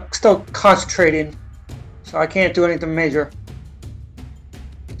know, but I'm still concentrating, so I can't do anything major.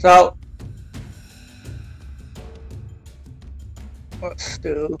 So, let's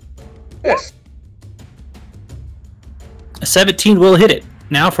do this. A 17 will hit it.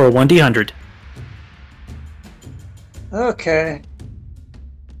 Now for a 1d100. Okay.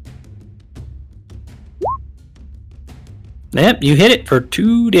 Yep, you hit it for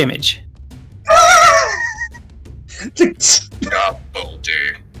 2 damage. double D?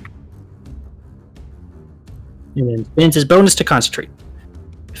 And then spends his bonus to concentrate.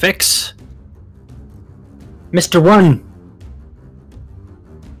 Fix. Mr. 1.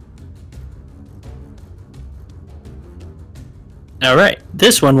 Alright,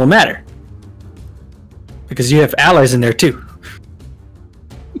 this one will matter. Because you have allies in there too.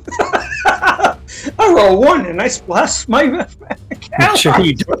 I roll 1 and I splash my Make sure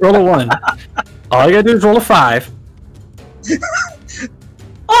you don't roll a 1. All you gotta do is roll a 5.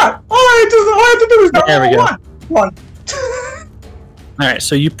 all I have to do is not There we roll go. 1. Alright,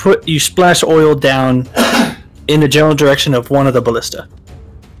 so you splash oil down in the general direction of one of the ballista.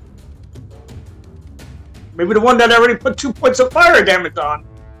 Maybe the one that I already put 2 points of fire damage on.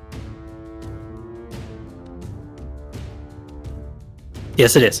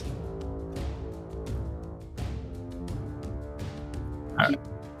 Yes, it is. Alright.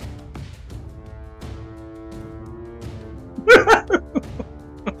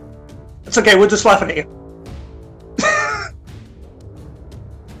 It's okay, we're just laughing at you.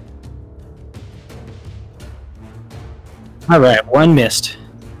 Alright, 1 missed.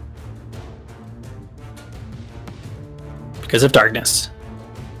 Because of darkness.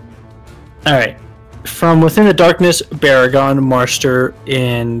 Alright. From within the darkness, Baragon, Marster,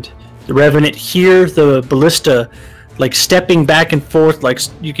 and the Revenant hear the ballista like stepping back and forth, like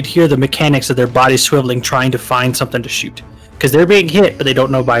you could hear the mechanics of their bodies swiveling, trying to find something to shoot. Because they're being hit, but they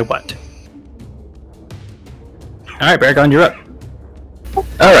don't know by what. Alright, Baragon, you're up.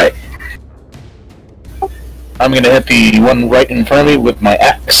 Alright. I'm gonna hit the one right in front of me with my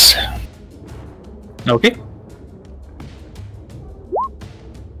axe. Okay.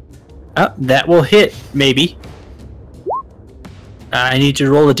 That will hit, maybe. I need you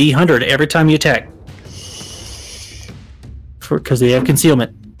to roll a D100 every time you attack. Because they have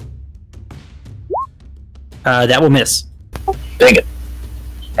concealment. That will miss. Dang it.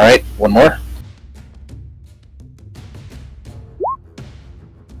 Alright, one more.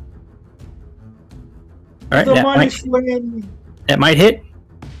 Alright, that might hit.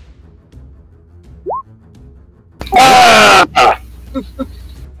 Ah!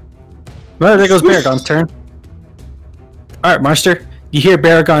 Well, there goes Baragon's turn. Alright, Marster. You hear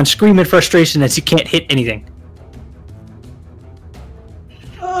Baragon scream in frustration as he can't hit anything.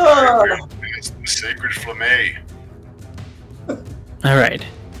 It's the sacred flame. Alright.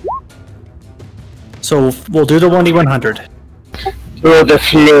 So we'll do the 1D100. Oh, the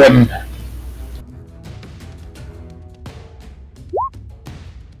flame.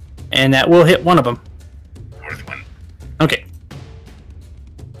 And that will hit one of them. Fourth one. Okay.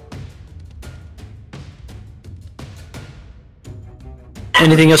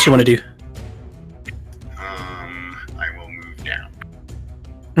 Anything else you want to do? I will move down.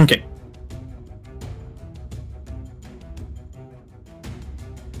 Okay.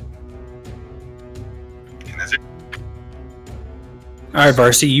 And that's it. Alright,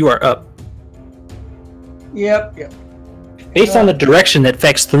 Varsity, you are up. Yep. Based on the direction that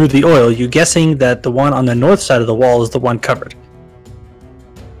affects through the oil, you're guessing that the one on the north side of the wall is the one covered.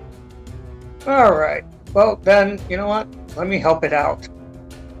 Alright. Well, then, you know what? Let me help it out.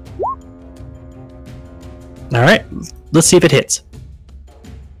 Alright, let's see if it hits.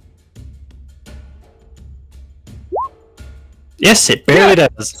 Yes, it barely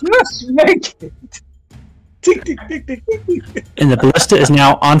does. Just make it. Tick, tick, tick, tick, tick, tick. And the ballista is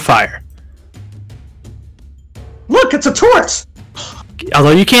now on fire. Look, it's a torch!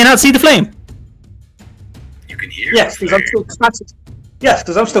 Although you cannot see the flame. You can hear Yes, the because I'm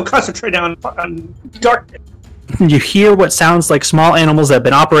flame. still concentrating on darkness. You hear what sounds like small animals that have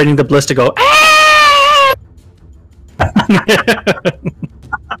been operating the ballista go, "Ah!"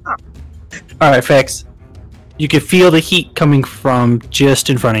 Alright, Fex. You can feel the heat coming from just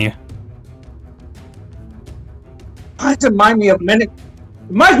in front of you. It reminds me of Men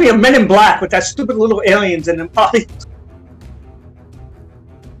in Black with that stupid little aliens in them bodies.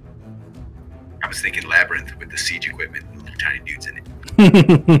 I was thinking Labyrinth with the siege equipment and little tiny dudes in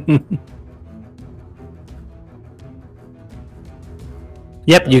it.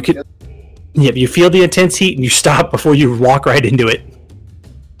 Yep, you could. Yep, you feel the intense heat and you stop before you walk right into it.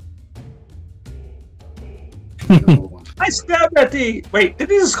 I stabbed at the... Wait, did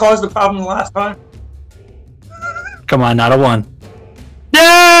this cause the problem the last time? Come on, not a 1.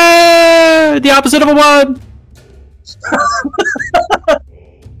 No! The opposite of a 1!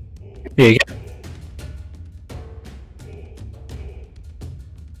 Here you go.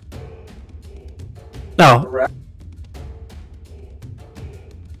 No.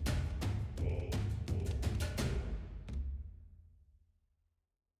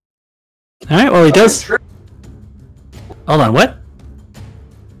 Alright, well he does. Hold on, what?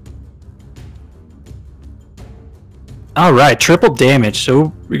 Alright, triple damage.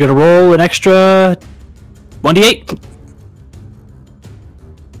 So we're gonna roll an extra 1d8.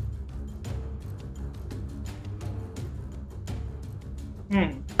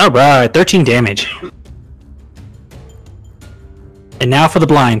 Alright, 13 damage. And now for the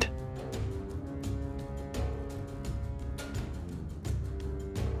blind.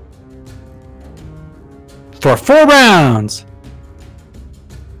 For 4 rounds!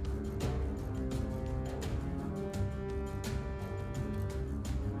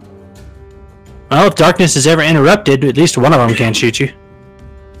 Well, if darkness is ever interrupted, at least one of them can shoot you.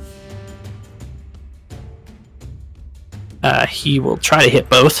 He will try to hit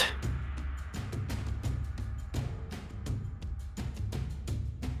both.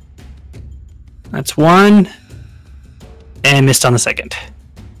 That's 1. And missed on the second.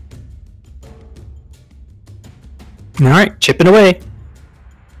 Alright, chipping away.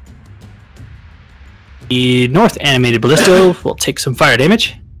 The north animated ballista will take some fire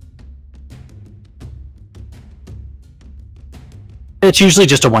damage. It's usually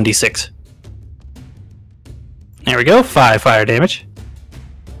just a 1d6. There we go, 5 fire damage.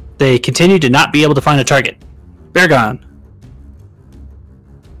 They continue to not be able to find a target. Beargon.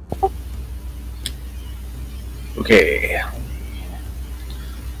 Okay.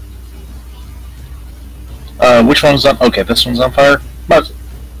 Which one's on? Okay, this one's on fire. Might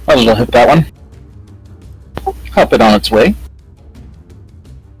as well hit that one. Help it on its way.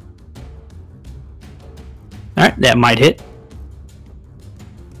 Alright, that might hit.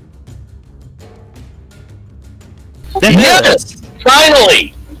 Yes!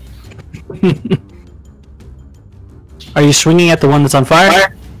 Finally! Are you swinging at the one that's on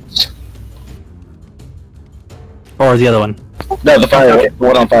fire? Or the other one? No, the fire. The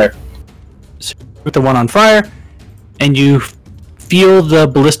one on fire. With the one on fire, and you feel the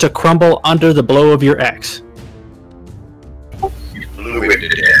ballista crumble under the blow of your axe. You blew it to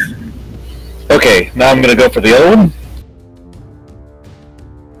death. Okay, now I'm gonna go for the other one.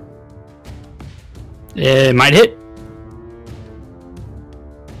 It might hit.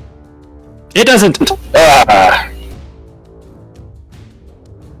 It doesn't. Ah!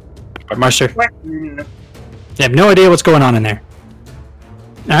 Marster. You have no idea what's going on in there.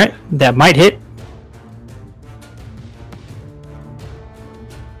 Alright, that might hit.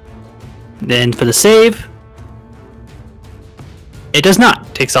 Then for the save, it does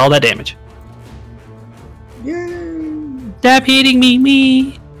not. Takes all that damage. Yay! Stop hitting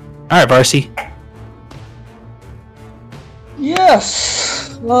me. Alright, Varsi.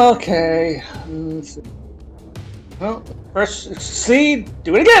 Yes. Okay. Let's see. Well, first succeed.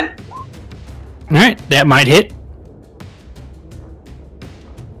 Do it again. Alright, that might hit.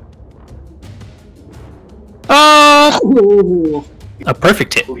 Ooh. A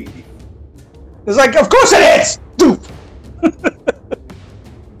perfect hit. It's like, of course it is. Doop.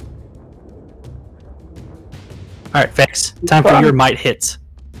 Alright, Vex. Time for your might hits.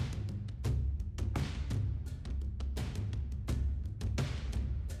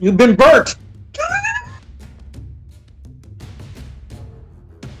 You've been burnt.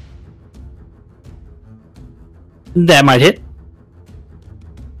 That might hit.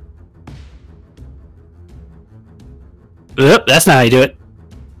 Oop, that's not how you do it.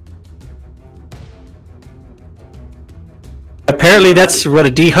 Apparently that's what a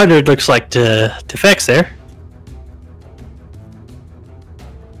D100 looks like to Vex there.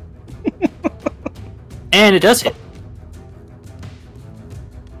 And it does hit.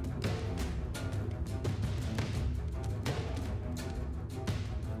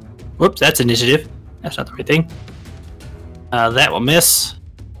 Whoops, that's initiative. That's not the right thing. That will miss.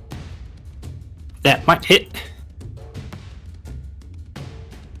 That might hit.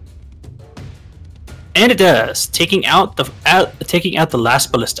 And it does, taking out the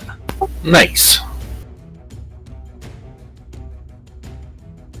last ballista. Nice.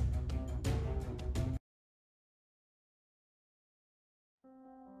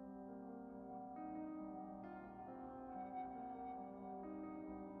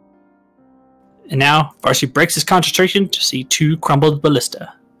 And now, Varsi breaks his concentration to see 2 crumbled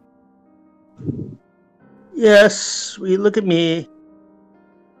ballista. Yes, we look at me.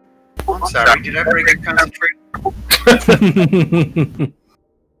 I'm sorry, did I break your concentration?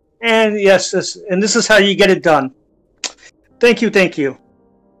 And yes, this is how you get it done. Thank you, thank you.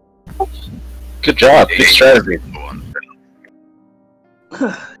 Good job. Good strategy.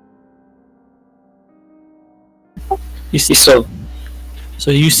 You see, so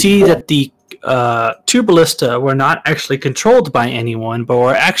you see that the 2 ballista were not actually controlled by anyone, but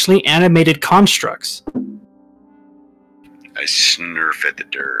were actually animated constructs. I snurf at the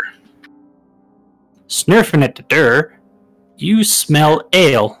dir. Snurfing at the dir, you smell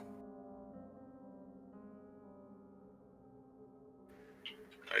ale.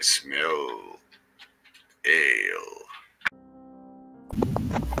 I smell ale.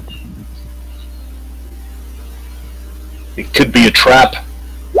 It could be a trap.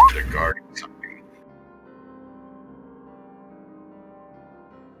 They're guarding something.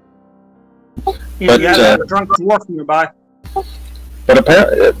 You But, have a drunk dwarf nearby.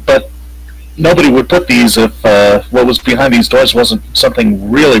 But nobody would put these if what was behind these doors wasn't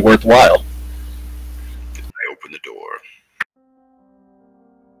something really worthwhile. I open the door.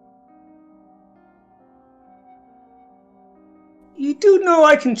 You do know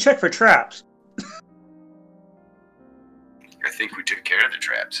I can check for traps. I think we took care of the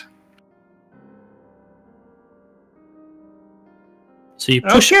traps. So you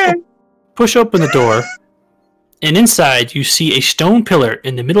push open the door, and inside you see a stone pillar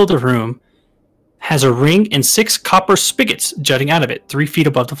in the middle of the room, has a ring and 6 copper spigots jutting out of it 3 feet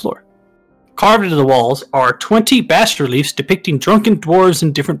above the floor. Carved into the walls are 20 bas reliefs depicting drunken dwarves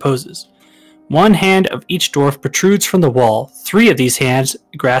in different poses. One hand of each dwarf protrudes from the wall. 3 of these hands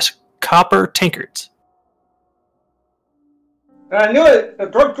grasp copper tankards. I knew it. The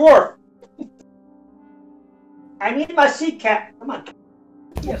dwarf. I need my sea cat. Come on.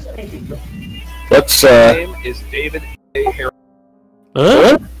 Yes, thank you. Let's His name is David A. Harris.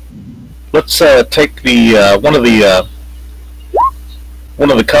 let's take the one of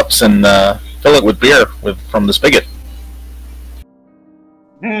the cups and fill it with beer from the spigot.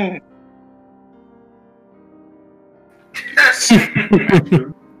 Hmm.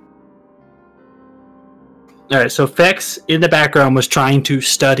 Alright, so Fex in the background was trying to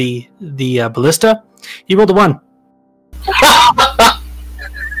study the ballista. He rolled a 1.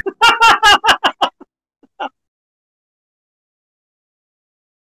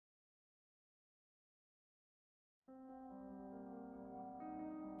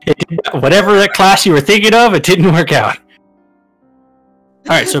 Whatever that class you were thinking of, it didn't work out.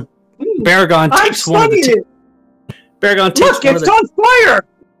 Alright, so Baragon takes one of the... Baragon takes Look, one of it's the... on fire!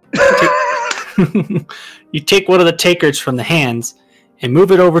 You take one of the tankards from the hands and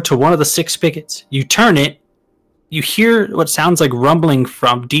move it over to one of the 6 spigots. You turn it. You hear what sounds like rumbling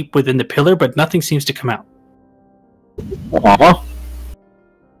from deep within the pillar, but nothing seems to come out. Uh-huh.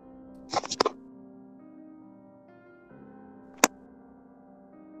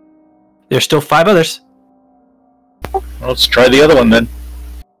 There's still 5 others. Let's try the other one then.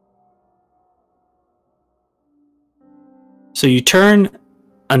 So you turn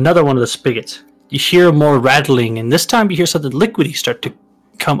another one of the spigots. You hear more rattling, and this time you hear something liquidy start to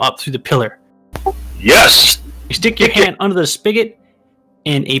come up through the pillar. Yes! You stick your hand under the spigot,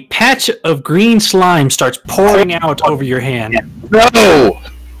 and a patch of green slime starts pouring out over your hand. No!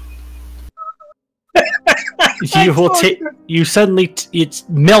 You will take. You suddenly it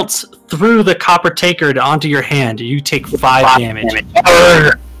melts through the copper tankard onto your hand. You take 5 damage.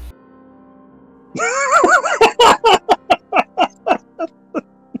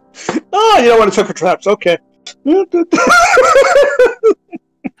 Oh, you don't want to trip for traps. Okay. Yeah,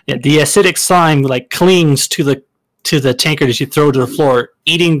 the acidic slime like clings to the tankard as you throw it to the floor,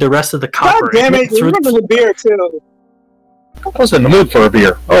 eating the rest of the copper. God damn it! You remember the beer too. I was in the mood for a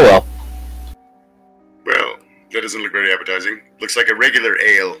beer. Oh well. Well, that doesn't look very appetizing. Looks like a regular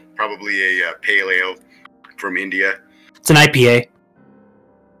ale, probably a pale ale from India. It's an IPA.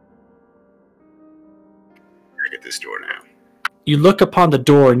 I get this door now. You look upon the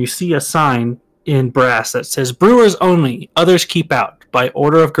door and you see a sign in brass that says "Brewers only. Others keep out. By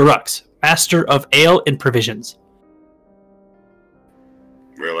order of Garux, Master of Ale and Provisions."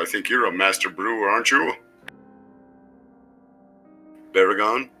 Well, I think you're a master brewer, aren't you?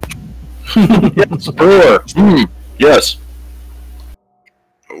 Baragon? Yes, brewer. Yes.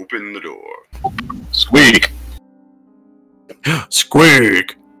 Open the door. Squeak.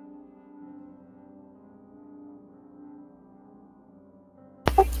 Squeak.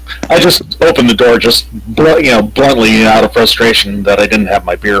 I just opened the door, just bluntly, out of frustration that I didn't have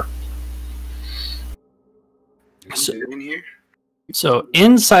my beer. So, In here? so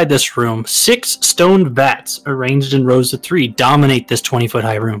inside this room, 6 stone vats arranged in rows of 3 dominate this 20-foot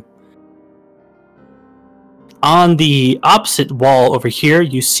high room. On the opposite wall over here,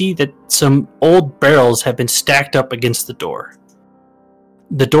 you see that some old barrels have been stacked up against the door.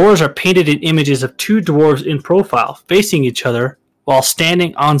 The doors are painted in images of 2 dwarves in profile, facing each other, while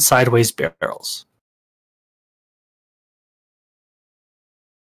standing on sideways barrels.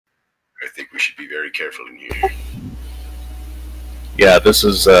 I think we should be very careful in here. Yeah, this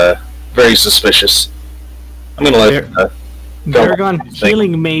is very suspicious. I'm gonna let Baragon,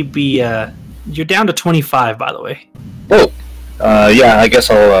 healing may be... you're down to 25, by the way. Oh, yeah. I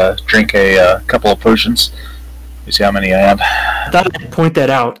guess I'll drink a couple of potions. Let me see how many I have. I thought I'd point that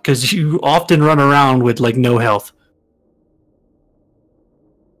out, because you often run around with, like, no health.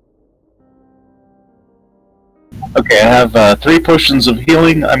 Okay, I have 3 potions of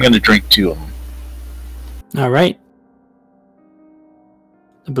healing. I'm going to drink 2 of them. Alright.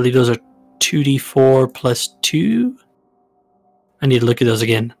 I believe those are 2d4 plus 2. I need to look at those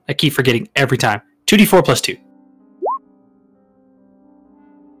again. I keep forgetting every time. 2d4 plus 2.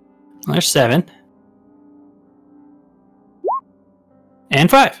 There's 7. And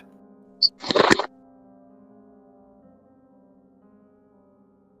 5.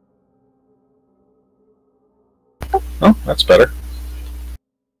 Oh, that's better.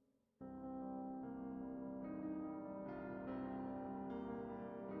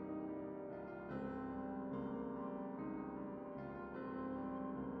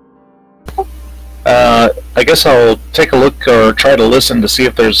 I guess I'll take a look or try to listen to see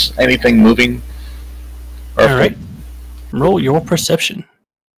if there's anything moving. Alright. Roll your perception.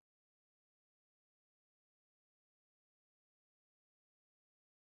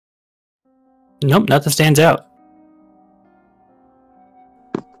 Nope, nothing stands out.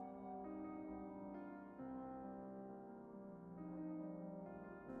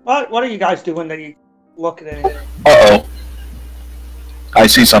 What are you guys doing that you look at anything? Uh-oh. I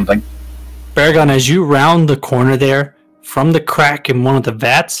see something. Baragon, as you round the corner there, from the crack in one of the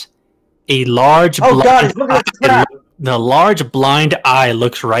vats, a large God, he's looking at the trap. the large blind eye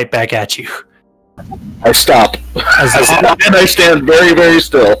looks right back at you. I stop. And I stand very, very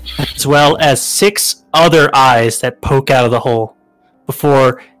still. As well as 6 other eyes that poke out of the hole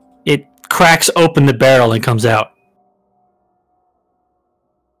before it cracks open the barrel and comes out.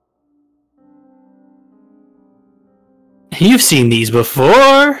 You've seen these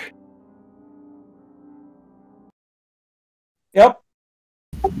before. Yep.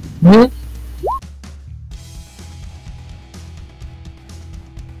 Hmm?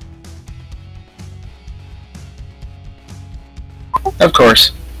 Of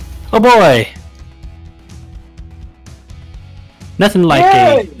course. Oh boy. Nothing like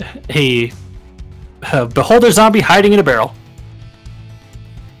a beholder zombie hiding in a barrel.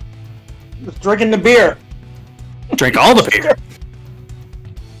 Just drinking the beer. Drink all the beer.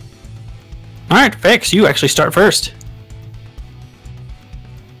 Alright, Fix, you actually start first.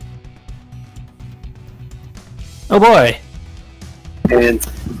 Oh boy. And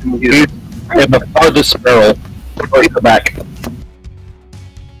you have the farthest barrel right the back.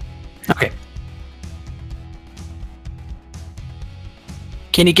 Okay.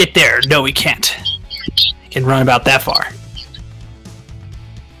 Can he get there? No, he can't. He can run about that far.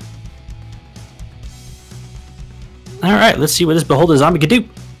 Alright, let's see what this beholder zombie can do.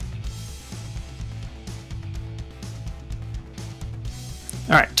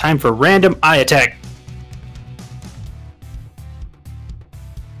 Alright, time for random eye attack.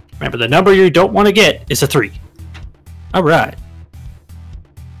 Remember, the number you don't want to get is a 3. Alright.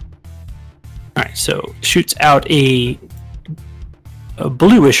 Alright, so shoots out a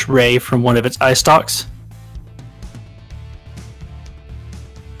bluish ray from one of its eye stalks.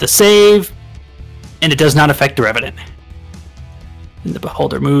 The save, and it does not affect the Revenant. And the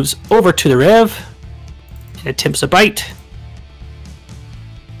beholder moves over to the Rev and attempts a bite.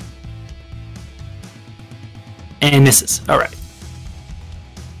 And misses. Alright.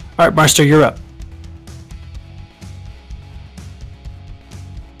 Alright, Marster, you're up.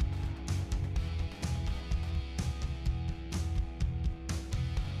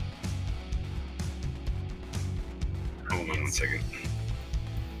 Hold on 1 second.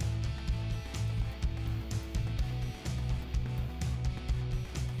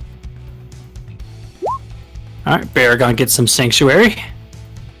 Alright, Baragon gets some Sanctuary.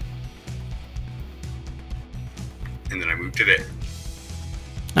 And then I move to there.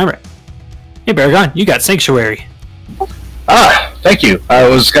 Alright. Hey, Baragon, you got Sanctuary. Ah, thank you. I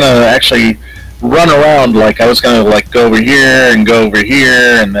was gonna actually run around, like I was gonna like go over here and go over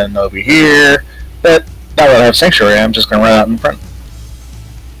here and then over here. But now that I have Sanctuary, I'm just gonna run out in front.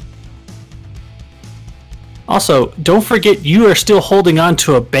 Also, don't forget you are still holding on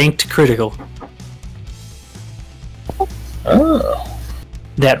to a banked critical. Oh.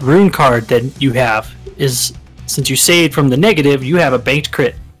 That rune card that you have is, since you saved from the negative, you have a banked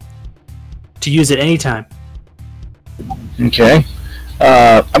crit to use at any time. Okay.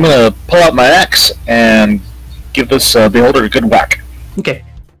 I'm gonna pull out my axe and give this beholder a good whack. Okay.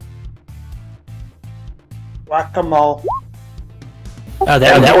 Whack-a-mole.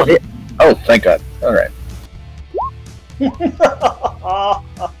 That one. Oh, thank God. All right.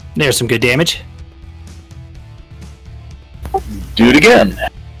 There's some good damage. Do it again.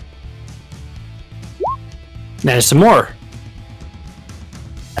 There's some more.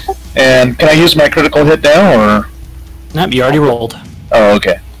 And can I use my critical hit now, or? Nope, you already rolled. Oh,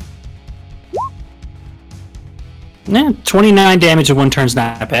 okay. 29 damage in 1 turn's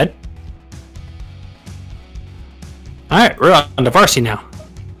not bad. Alright, we're on to Varsi now.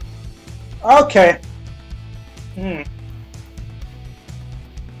 Okay.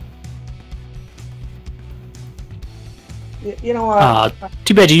 You know what?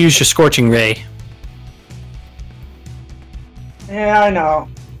 Too bad you used your Scorching Ray. Yeah, I know.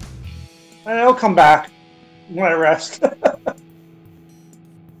 It'll come back when I rest.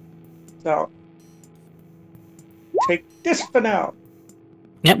 So, take this for now.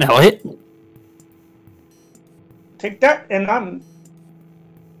 Yep, that'll hit. Take that, and I'm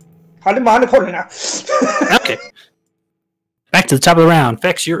hiding behind the corner now. Okay. Back to the top of the round.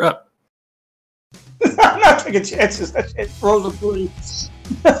 Vex, you're up. I'm not taking chances. That shit rolls a 3.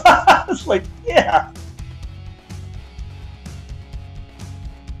 It's like, yeah.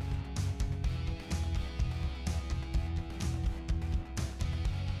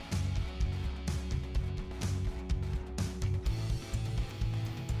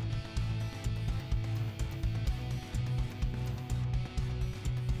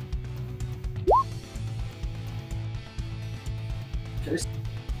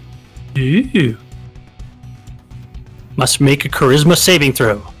 Ooh. Must make a charisma saving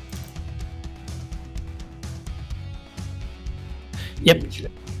throw. Yep.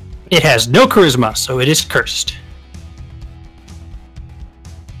 It has no charisma, so it is cursed.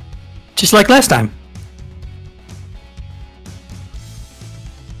 Just like last time.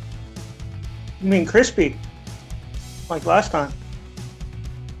 You mean crispy? Like last time.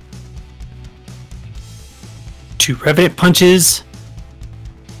 2 Revenant punches.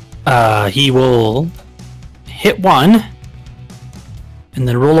 He will hit 1. And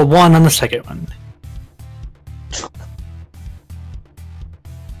then roll a 1 on the second one.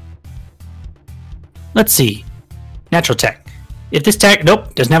 Let's see. Natural attack. If this attack,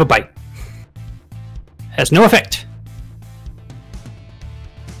 nope, doesn't have a bite. Has no effect.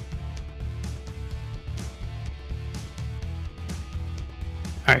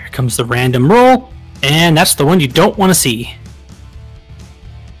 Alright, here comes the random roll. And that's the one you don't want to see.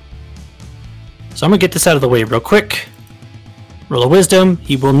 So I'm going to get this out of the way real quick. Roll a wisdom.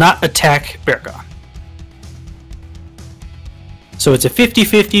 He will not attack Baragon. So it's a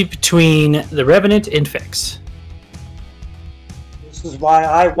 50-50 between the Revenant and Fex. This is why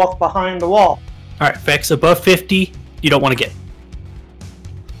I walk behind the wall. Alright, Fex above 50, you don't want to get.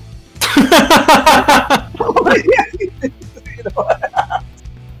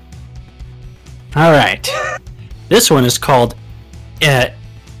 Alright. This one is called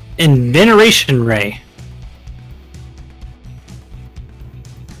Inveneration Ray.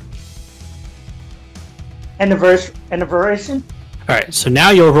 Anniversary? Alright, so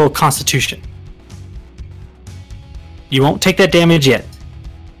now you'll roll Constitution. You won't take that damage yet.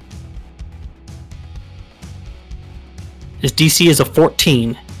 His DC is a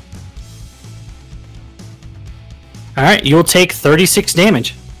 14. Alright, you'll take 36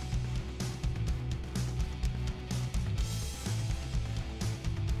 damage.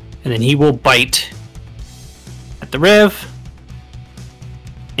 And then he will bite at the Rev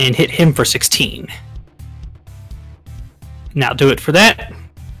and hit him for 16. Now do it for that.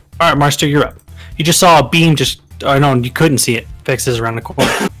 Alright, Marster, you're up. You just saw a beam just... Oh, no, you couldn't see it. Fex is around the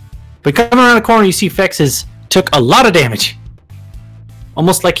corner. But coming around the corner, you see Fex took a lot of damage.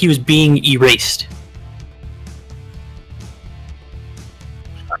 Almost like he was being erased.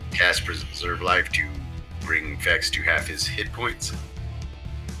 Cast Preserve Life to bring Fex to half his hit points.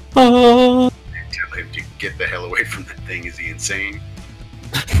 Oh. Tell him to get the hell away from that thing. Is he insane?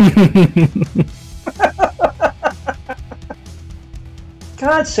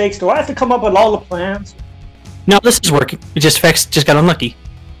 God's sakes, do I have to come up with all the plans? No, this is working. It just Fex just got unlucky.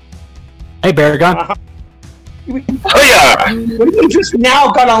 Hey, Baragon. Oh yeah! He just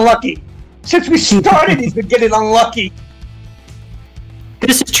now got unlucky. Since we started, he's been getting unlucky.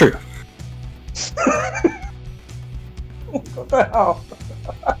 This is true. What the hell?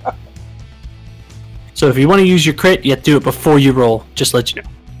 So if you want to use your crit, you have to do it before you roll. Just to let you know.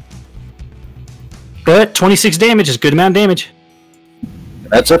 But 26 damage is a good amount of damage.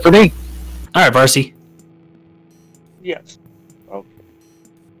 That's it for me. Alright, Varsi. Yes. Okay.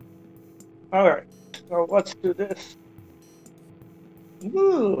 Alright. So let's do this.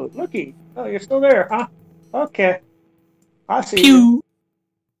 Ooh, looky. Oh, you're still there, huh? Okay. I see you.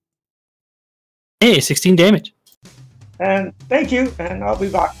 Hey, 16 damage. And thank you, and I'll be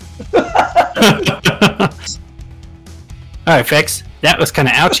back. Alright, Fex. That was kind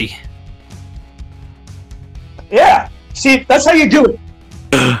of ouchy. Yeah. See, that's how you do it.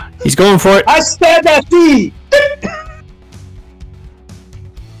 He's going for it. I stand at thee.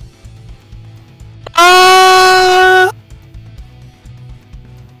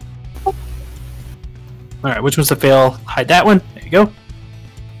 Alright, which one's the fail? Hide that one. There you go.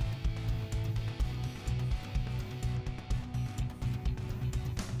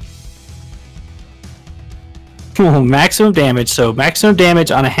 Maximum damage. So maximum damage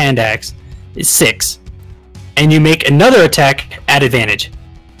on a hand axe is 6. And you make another attack at advantage.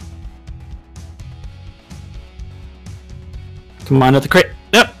 Come on, another crit.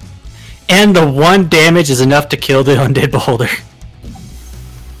 Yep. And the 1 damage is enough to kill the undead beholder.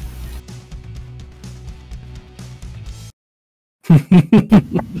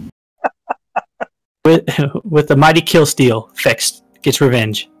 with the mighty kill steal, Fex gets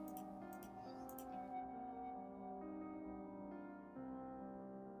revenge.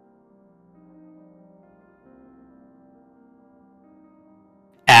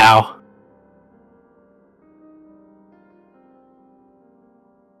 Ow.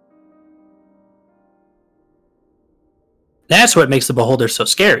 That's what makes the beholder so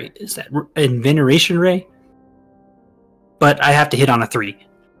scary, is that Inveneration Ray. But I have to hit on a 3.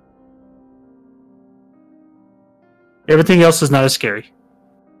 Everything else is not as scary.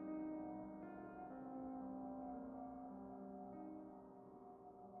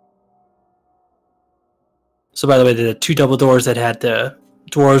 So, by the way, the 2 double doors that had the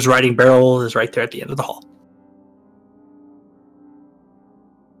dwarves riding barrel is right there at the end of the hall.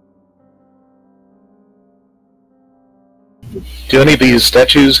 Do any of these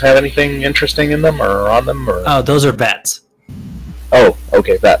statues have anything interesting in them or on them? Or? Oh, those are bats. Oh,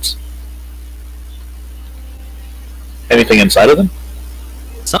 okay, that's. Anything inside of them?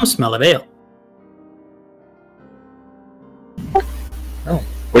 Some smell of ale. Oh,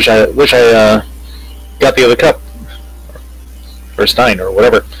 wish I got the other cup or stein or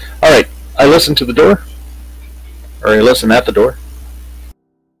whatever. All right, I listen to the door, or I listen at the door.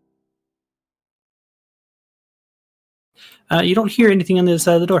 You don't hear anything on the other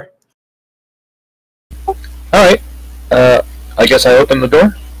side of the door. All right, I guess I open the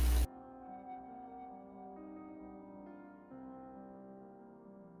door.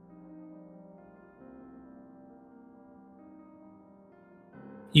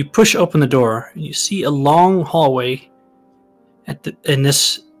 You push open the door, and you see a long hallway at the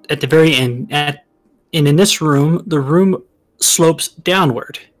very end. And in this room, the room slopes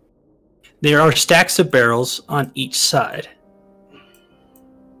downward. There are stacks of barrels on each side.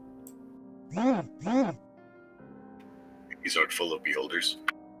 These aren't full of beholders.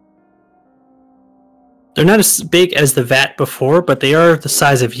 They're not as big as the vat before, but they are the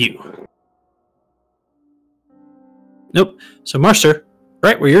size of you. Nope. So, Marster,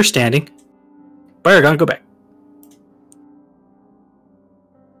 right where you're standing, Baragon, go back.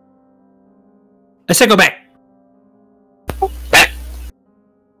 I said go back. Back.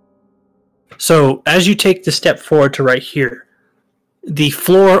 So, as you take the step forward to right here, the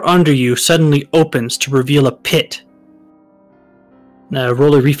floor under you suddenly opens to reveal a pit.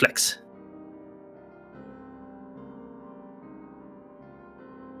 Roll a reflex.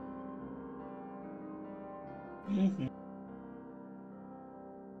 Mm-hmm.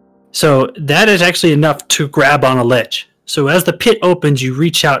 So that is actually enough to grab on a ledge. So as the pit opens, you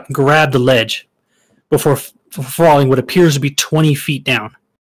reach out and grab the ledge before falling what appears to be 20 feet down.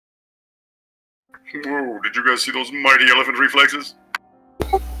 Whoa, did you guys see those mighty elephant reflexes?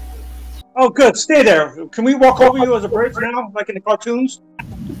 Oh, good. Stay there. Can we walk over you as a bridge now, like in the cartoons?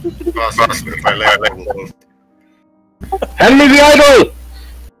 Awesome. If I land, I will. Hand me the idol!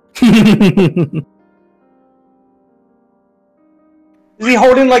 Is he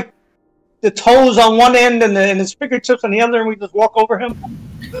holding, like, the toes on one end and his fingertips on the other, and we just walk over him?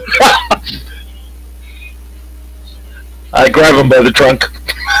 I grab him by the trunk.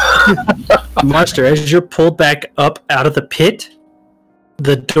 Monster, as you're pulled back up out of the pit,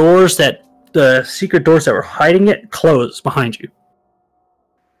 the secret doors that were hiding it close behind you.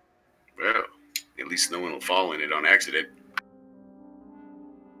 Well, at least no one will fall in it on accident.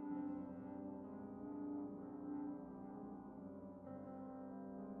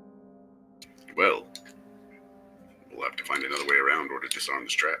 Well, we'll have to find another way around or to disarm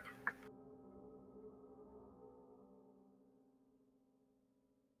this trap.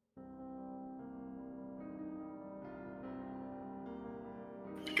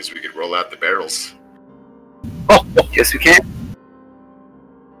 I guess we could roll out the barrels. Oh, yes, we can.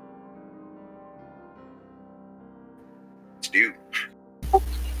 Let's do.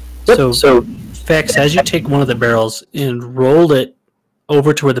 So, Vex, as you take one of the barrels and roll it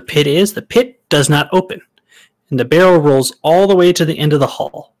over to where the pit is, the pit does not open. And the barrel rolls all the way to the end of the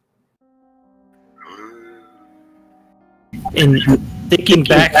hall. And thinking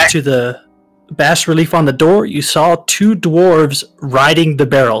back to the bas relief on the door, you saw 2 dwarves riding the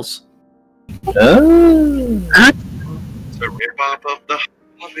barrels. Oh. It's a rip-off of the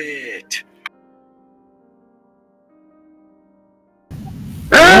Hobbit.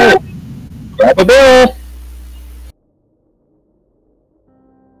 Grab a barrel.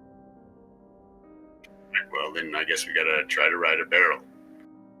 Well, then I guess we gotta try to ride a barrel.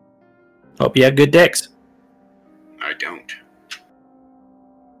 Hope you have good decks. I don't.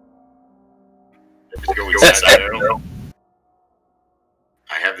 Let's go inside the barrel.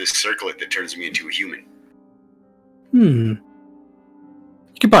 I have this circlet that turns me into a human. You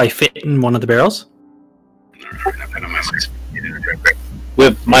could probably fit in one of the barrels. Alright, I've been on my six.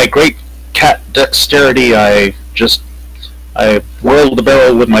 With my great cat dexterity, I whirl the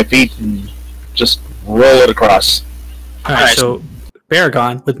barrel with my feet and just roll it across. Alright, so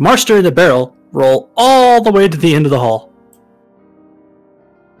Baragon, with Marster in the barrel, roll all the way to the end of the hall.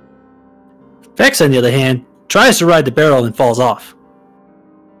 Vex, on the other hand, tries to ride the barrel and falls off.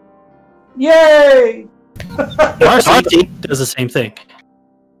 Yay! Marcy does the same thing.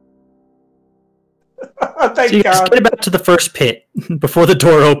 Thank So you guys God. get back to the first pit before the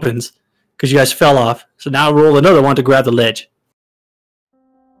door opens, because you guys fell off. So now roll another one to grab the ledge.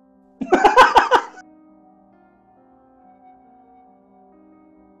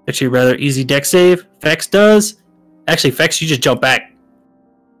 Actually, rather easy deck save. Fex does. Actually, Fex, you just jump back.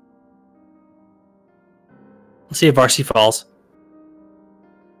 Let's see if Varsity falls.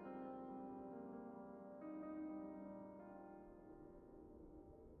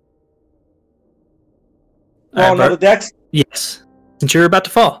 Roll another dex? Yes. Since you're about to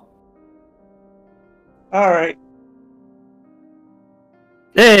fall. Alright.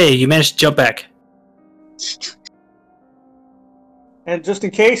 Hey, you managed to jump back. And just in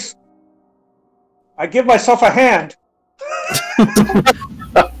case, I give myself a hand.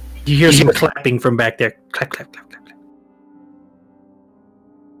 You hear some clapping from back there. Clap, clap, clap, clap, clap.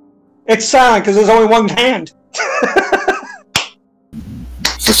 It's silent because there's only one hand.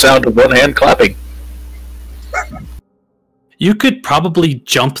 It's the sound of one hand clapping. You could probably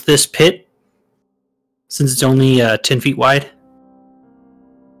jump this pit since it's only 10 feet wide.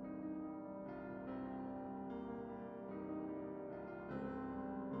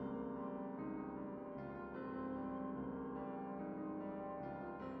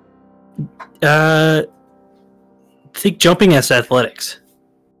 I think jumping is athletics.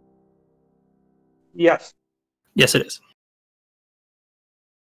 Yes. Yes, it is.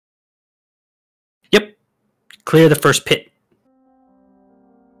 Yep. Clear the first pit.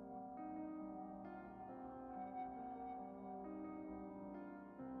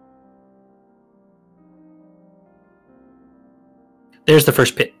 There's the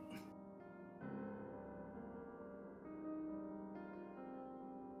first pit.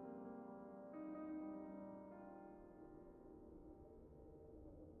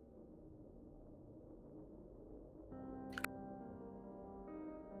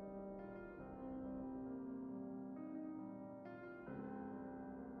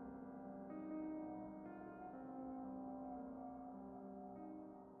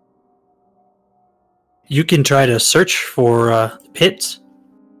 You can try to search for pits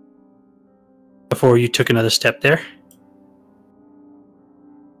before you took another step there.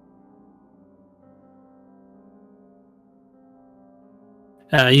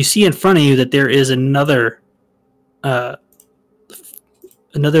 You see in front of you that there is another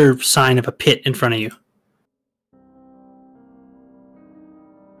sign of a pit in front of you.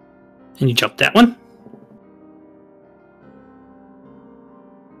 And you jump that one.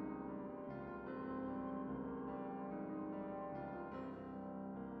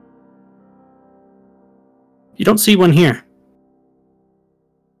 You don't see one here.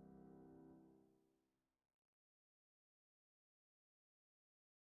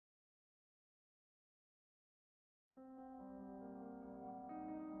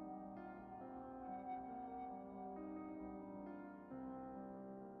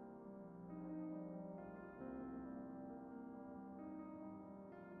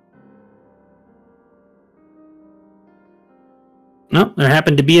 No, there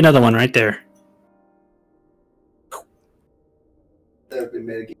happened to be another one right there.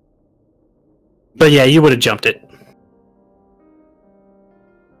 But yeah, you would have jumped it.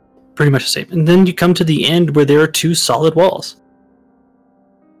 Pretty much the same. And then you come to the end where there are two solid walls.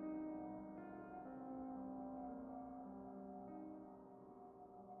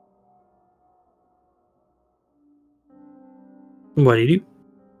 What do you do?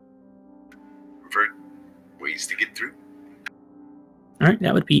 For ways to get through. Alright,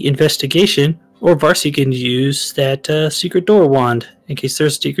 that would be investigation. Or Varsity can use that secret door wand in case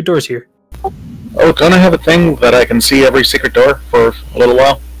there's secret doors here. Oh, don't I have a thing that I can see every secret door for a little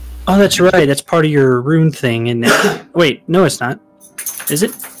while? Oh, that's right. That's part of your rune thing, isn't it? Wait, no, it's not. Is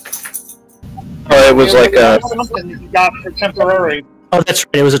it? Oh, it was like a... something you got for temporary. Oh, that's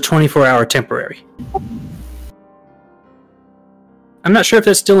right. It was a 24-hour temporary. I'm not sure if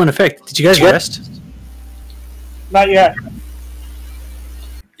that's still in effect. Did you guys rest? Not yet.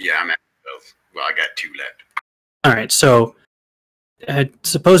 Yeah, I'm at 12. Well, I got 2 left. All right, so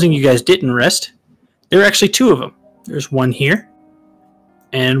supposing you guys didn't rest, there are actually 2 of them. There's one here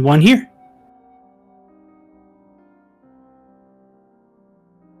and one here.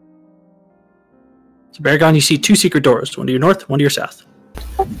 So, Baragon, you see 2 secret doors, one to your north, one to your south.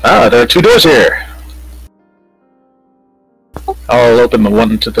 Ah, there are 2 doors here. I'll open the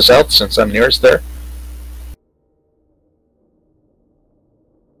one to the south since I'm nearest there.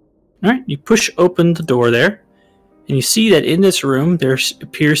 Alright, you push open the door there, and you see that in this room there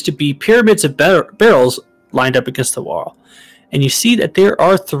appears to be pyramids of barrels lined up against the wall. And you see that there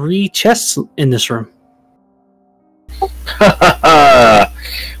are 3 chests in this room.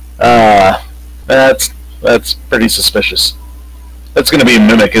 That's pretty suspicious. That's going to be a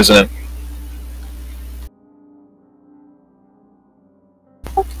mimic, isn't it?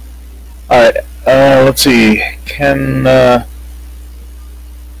 Alright, let's see. Can,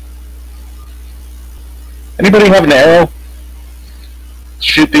 Anybody have an arrow?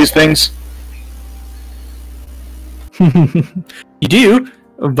 Shoot these things? You do,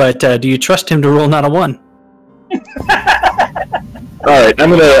 but do you trust him to roll not a 1? Alright, I'm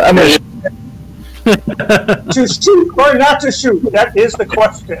gonna To shoot or not to shoot? That is the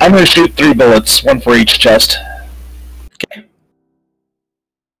question. I'm gonna shoot 3 bullets, 1 for each chest. Okay.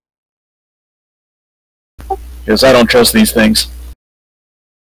 Because I don't trust these things.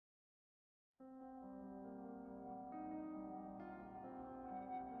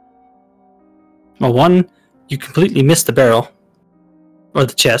 Well, 1, you completely missed the barrel. Or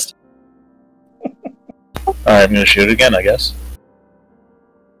the chest. Alright, I'm gonna shoot again, I guess.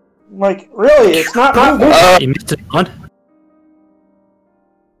 Like, really, it's not moving. You missed it on.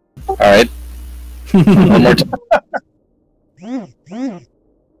 Alright. One more time.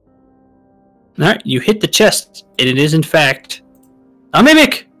 Alright, you hit the chest, and it is in fact a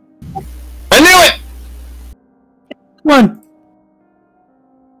mimic! I knew it! One!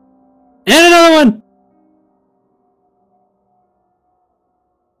 And another one!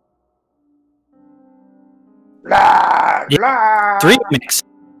 La, la. 3 mimics.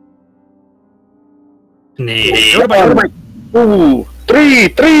 Everybody. Ooh,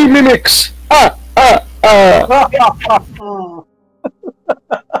 3 mimics!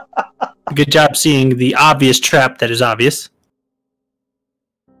 Good job seeing the obvious trap that is obvious.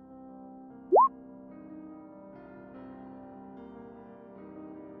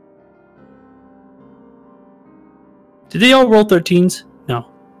 Did they all roll 13s? No.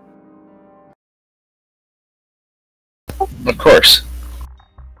 Of course.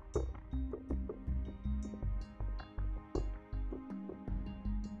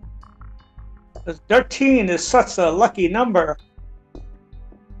 The 13 is such a lucky number.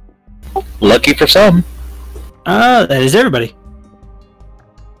 Lucky for some. That is everybody.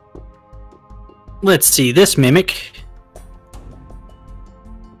 Let's see, this mimic.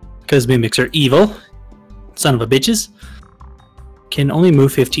 Because mimics are evil. Son of a bitches. Can only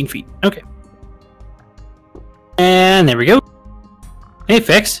move 15 feet. Okay. And there we go. Hey,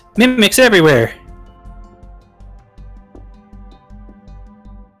 Fex. Mimics everywhere.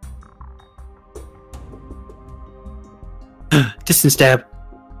 Distance stab.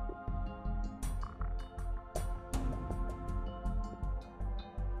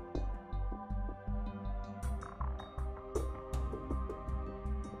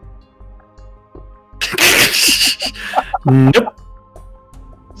 Nope.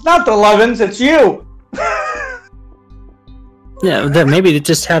 It's not the 11s, it's you. Yeah, then maybe they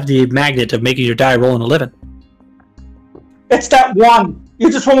just have the magnet of making your die roll an 11. It's that 1.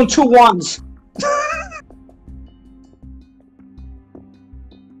 You're just rolling 2 1s.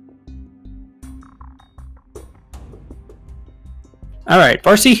 Alright,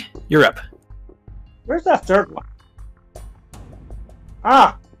 Farsi, you're up. Where's that 3rd one?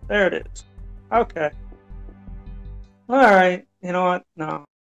 Ah, there it is. Okay. Alright, you know what? No.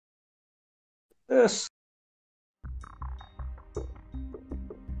 This.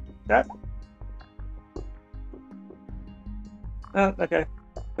 That. Okay.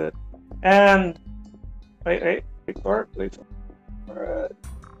 Good. And. Wait for it. Alright.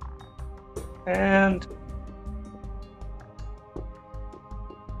 And.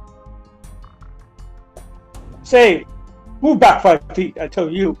 Save. Move back 5 feet, I tell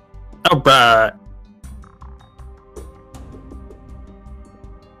you. Alright.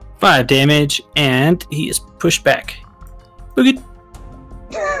 5 damage, and he is pushed back. Boogie.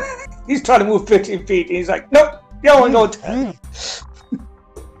 He's trying to move 15 feet, and he's like, nope, you only go 10.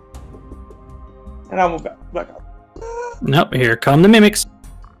 And I'll move back up. Nope, here come the mimics.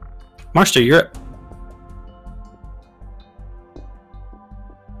 Marster, you're up.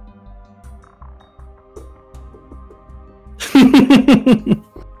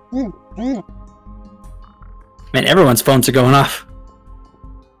 Man, everyone's phones are going off.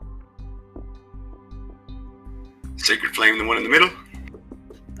 Sacred Flame, the one in the middle.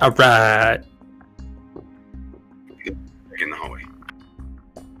 Alright. Back in the hallway.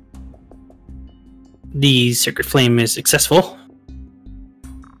 The Sacred Flame is successful.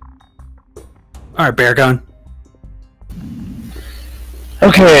 Alright, Bear Gun.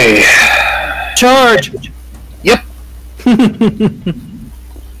 Okay. Charge! Yep.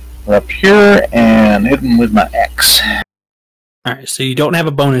 Up here and hit him with my X. Alright, so you don't have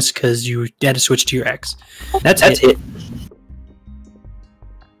a bonus because you had to switch to your X. That's it.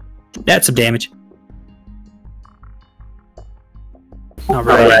 That's some damage.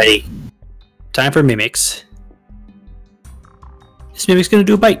 Alright. Time for mimics. This mimic's gonna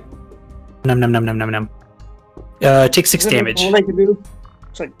do a bite. Num num num num num num. Take 6 damage. All they can do.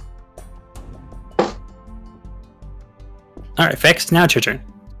 It's like, Alright, Fex, now it's your turn.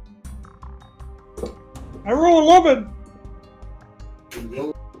 I roll 11.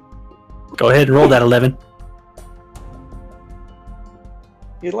 Go ahead and roll that 11.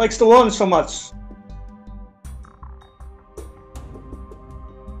 He likes the one so much.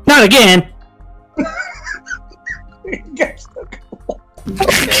 Not again! Yes. It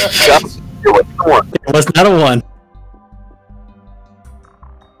was not a 1.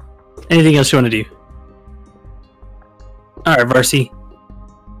 Anything else you want to do? Alright, Varsi.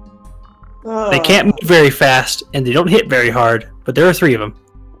 They can't move very fast, and they don't hit very hard, but there are 3 of them.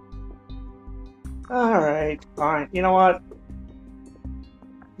 Alright, fine. You know what?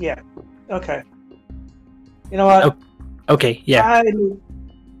 Yeah. Okay. You know what? Okay, yeah.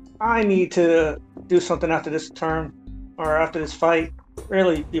 I need to do something after this turn, or after this fight.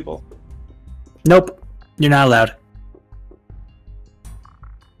 Really, people. Nope. You're not allowed.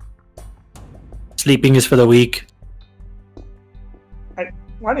 Sleeping is for the weak. Why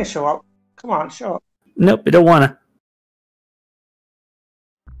didn't you show up? Come on, show up. Nope, you don't wanna.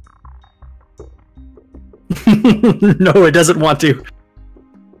 No, it doesn't want to.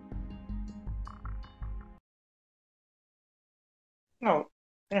 No.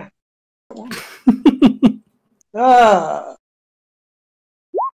 Yeah.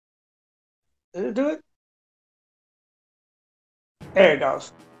 Did it do it? There it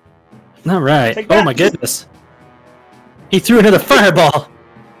goes. Alright. Take Oh that. my goodness. He threw another fireball.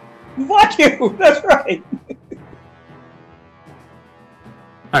 Fuck you! That's right!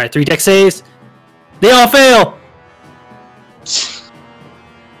 Alright, 3 deck saves. They all fail!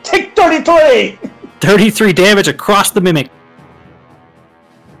 Take 33! 33 damage across the Mimic.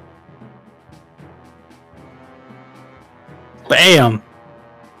 Bam!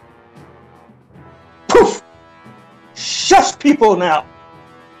 Poof! Shush people now!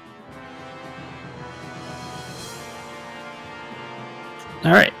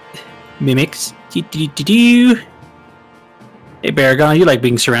 Alright. Mimics. Do-do-do-do. Hey, Baragon, you like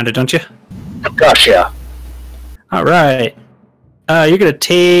being surrounded, don't you? Gosh, yeah. Alright. You're gonna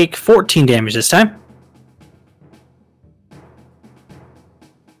take 14 damage this time.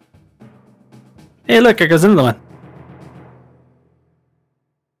 Hey, look, there goes another one.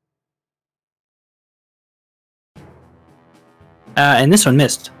 And this one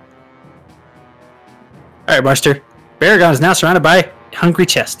missed. Alright, Buster. Baragon is now surrounded by hungry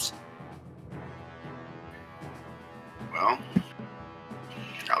chests. Well,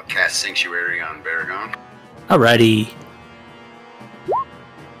 I'll cast Sanctuary on Baragon. Alrighty.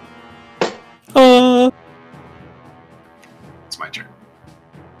 It's my turn.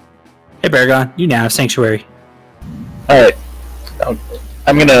 Hey, Baragon, you now have Sanctuary. Alright.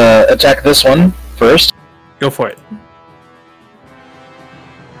 I'm gonna attack this one first. Go for it.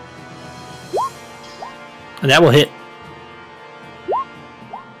 And that will hit.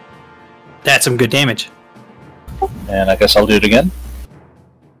 That's some good damage. And I guess I'll do it again.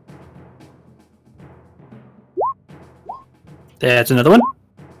 That's another one.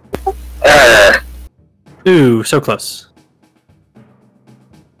 Ooh, so close.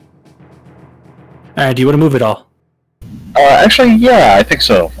 Alright, do you want to move it all? Actually, yeah, I think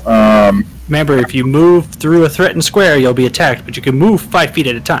so. Remember, if you move through a threatened square, you'll be attacked, but you can move 5 feet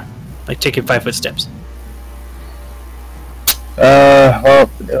at a time. Like taking 5-foot steps. Well...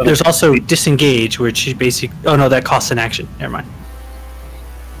 There's also disengage, which is basic. Oh no, that costs an action. Never mind.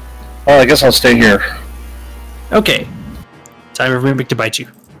 Well, I guess I'll stay here. Okay. Time for Mimic to bite you.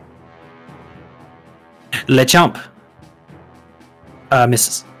 Le Chomp.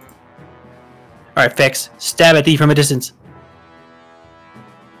 Misses. Alright, Fex. Stab at thee from a distance.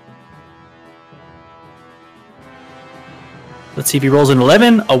 Let's see if he rolls an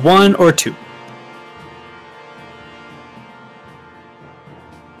 11, a 1, or a 2.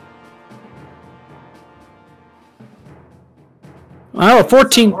 Oh, a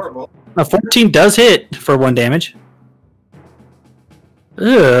 14. A 14 does hit for 1 damage.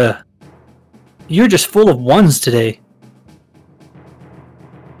 Ugh. You're just full of 1s today.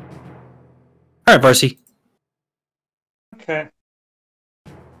 Alright, Varsi. Okay.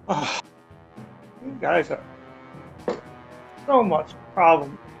 Oh, you guys are so much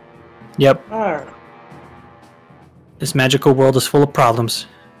problem. Yep. Alright. This magical world is full of problems.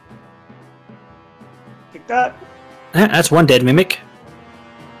 Take that. That's 1 dead Mimic.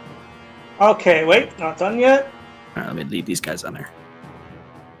 Okay, wait, not done yet. Alright, let me leave these guys on there.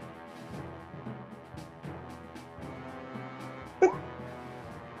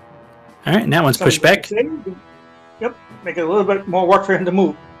 Alright, and that one's pushed back. Yep, make it a little bit more work for him to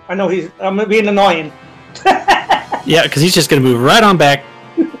move. I know I'm being annoying. Yeah, because he's just going to move right on back.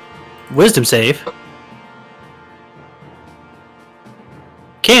 Wisdom save.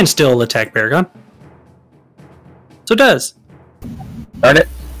 can still attack Baragon. So does. Darn it.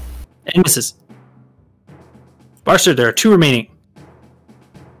 And misses. Barster, there are 2 remaining.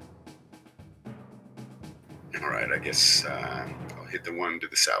 Alright, I guess I'll hit the one to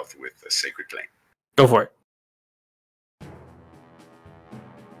the south with a Sacred Flame. Go for it.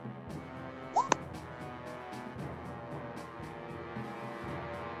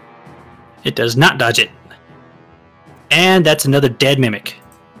 It does not dodge it. And that's another dead mimic.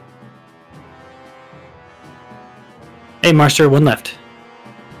 Hey, Marster, 1 left.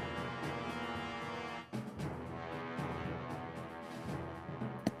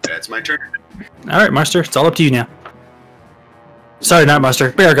 That's my turn. Alright, Marster, it's all up to you now. Sorry, not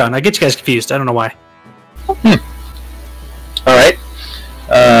Marster. Baragon. I get you guys confused. I don't know why. Alright.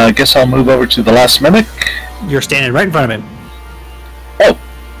 I guess I'll move over to the last mimic. You're standing right in front of him. Oh,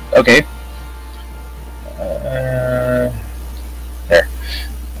 okay.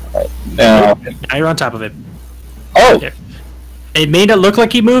 There. Now you're on top of him. Oh! There. It may not look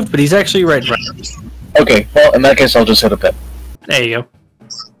like he moved, but he's actually right in front of him. Okay, well, in that case, I'll just hit a pit. There you go.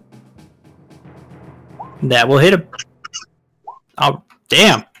 That will hit him. Oh,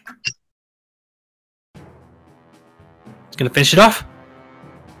 damn. He's going to finish it off.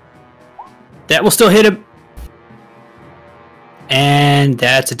 That will still hit him. And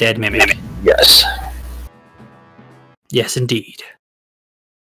that's a dead mimic. Yes. Yes, indeed.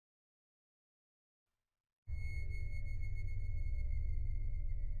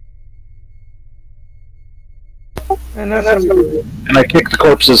 And that's what we do. And I kick the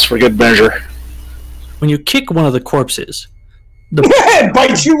corpses for good measure. When you kick one of the corpses, It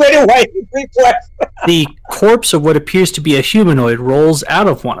bites you right away. Reflex. the corpse of what appears to be a humanoid rolls out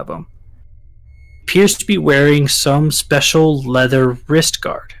of one of them. Appears to be wearing some special leather wrist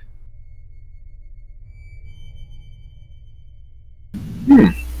guard.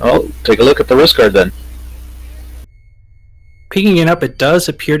 I'll take a look at the wrist guard then. Picking it up, it does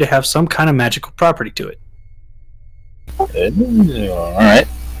appear to have some kind of magical property to it. Alright.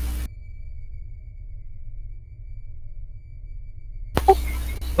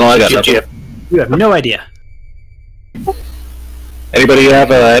 Well, I got nothing. You have no idea. Anybody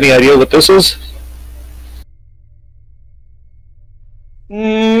have any idea what this is?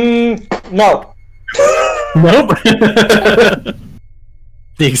 No. Nope.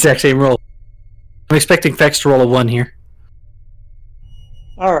 The exact same roll. I'm expecting Fex to roll a 1 here.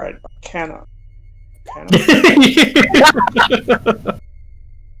 Alright, cannot.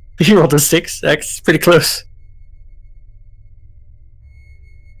 He rolled a 6. That's pretty close.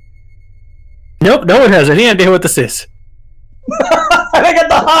 Nope, no one has any idea what this is. I got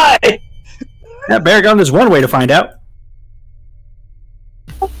the high! Yeah, Baragon, there's one way to find out.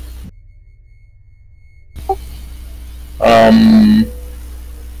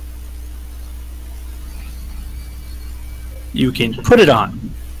 You can put it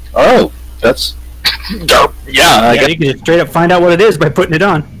on. Oh, that's... Yeah, You can straight up find out what it is by putting it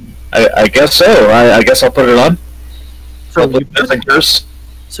on. I guess so. I guess I'll put it on.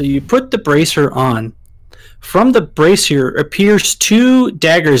 So you put the bracer on. From the bracer appears 2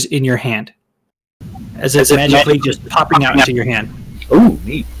 daggers in your hand. As it's magically just popping out into your hand. Ooh,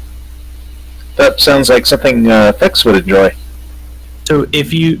 neat. That sounds like something Fex would enjoy.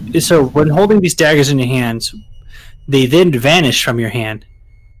 So when holding these daggers in your hands, they then vanish from your hand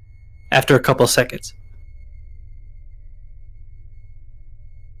after a couple of seconds.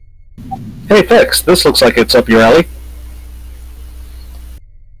 Hey, Fex, this looks like it's up your alley.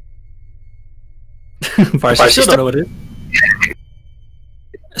 I still don't know what it is.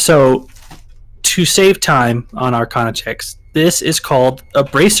 So, to save time on Arcana checks, this is called a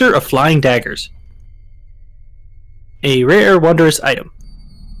Bracer of Flying Daggers. A rare, wondrous item.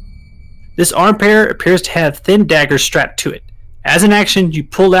 This arm pair appears to have thin daggers strapped to it. As an action, you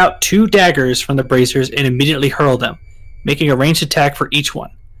pull out 2 daggers from the bracers and immediately hurl them, making a ranged attack for each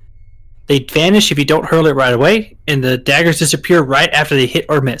one. They vanish if you don't hurl it right away, and the daggers disappear right after they hit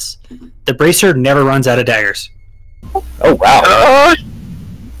or miss. The bracer never runs out of daggers. Oh, wow.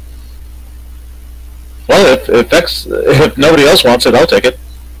 Well, if nobody else wants it, I'll take it.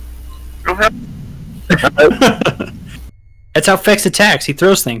 That's how Fex attacks. He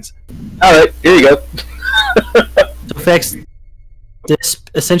throws things. Alright, here you go. So Fex, this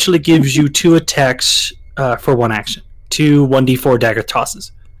essentially gives you 2 attacks for 1 action. 2 1d4 dagger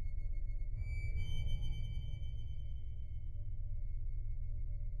tosses.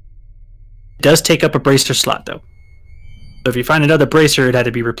 It does take up a bracer slot, though. So if you find another bracer, it had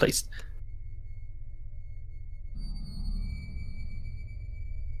to be replaced.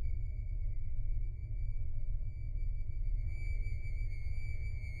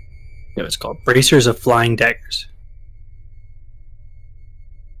 Yeah, it's called Bracers of Flying Daggers.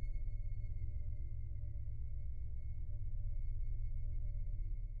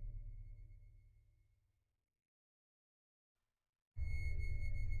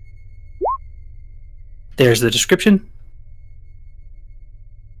 There's the description.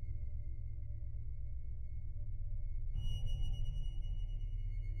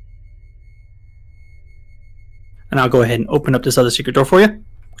 And I'll go ahead and open up this other secret door for you.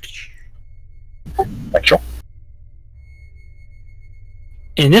 Sure.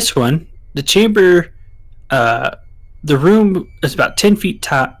 In this one, the chamber, the room is about 10 feet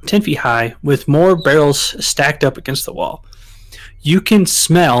high, with more barrels stacked up against the wall. You can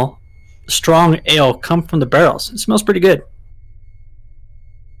smell strong ale come from the barrels. It smells pretty good.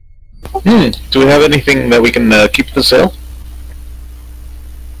 Do we have anything that we can keep the sale?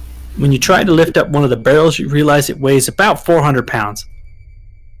 When you try to lift up one of the barrels, you realize it weighs about 400 pounds.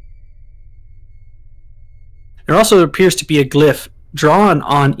 There also appears to be a glyph drawn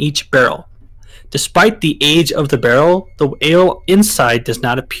on each barrel. Despite the age of the barrel, the ale inside does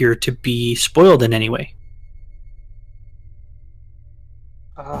not appear to be spoiled in any way.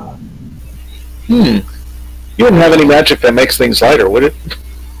 You wouldn't have any magic that makes things lighter, would it?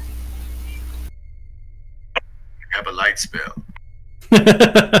 Have a light spell.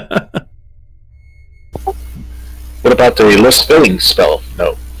 What about the list filling spell?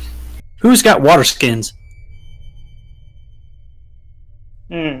 No. Who's got water skins?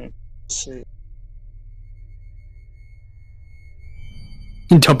 Let's see.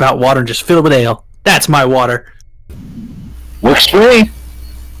 You dump out water and just fill it with ale. That's my water. Works for me.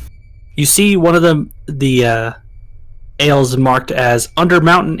 You see one of the ales marked as Under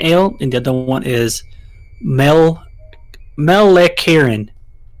Mountain Ale, and the other one is Mellekirin.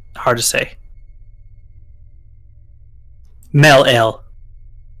 Hard to say. Mel Ale.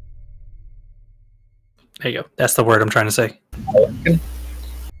 There you go. That's the word I'm trying to say.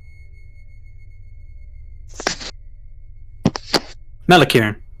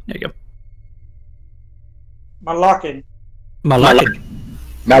 Mellekirin. There you go. Malarkin. Malarkey.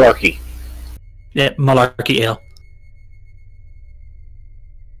 Malarkey. Yeah, Malarkey Ale.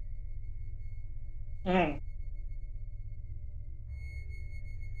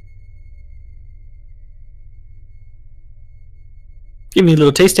 Give me a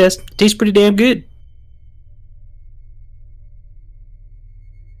little taste test. Tastes pretty damn good.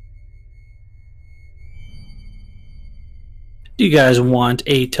 Do you guys want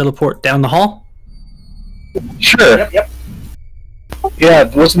a teleport down the hall? Sure. Yep. Yeah,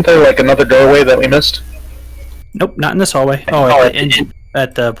 wasn't there like another doorway that we missed? Nope, not in this hallway. Oh, at the engine,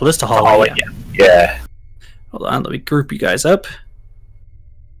 at the ballista hallway. Yeah. Hold on, let me group you guys up.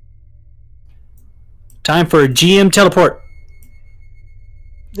 Time for a GM teleport.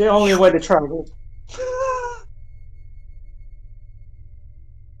 The only way to travel.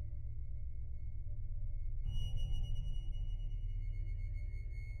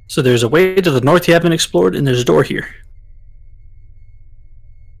 So there's a way to the north you haven't explored, and there's a door here.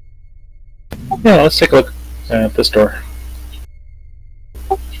 Yeah, let's take a look at this door.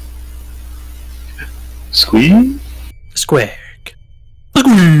 Squeeze? Square.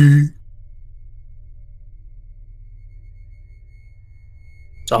 Square.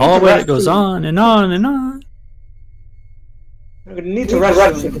 It's a hallway that goes on and on and on. I'm gonna need to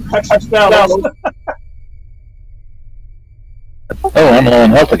rest. Spells. Oh, I'm low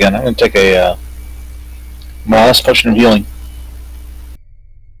on health again. I'm gonna take a my last potion of healing.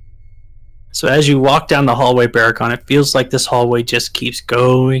 So as you walk down the hallway, Barragon, it feels like this hallway just keeps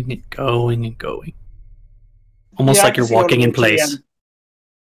going and going and going. Almost Yeah, like you're walking in place.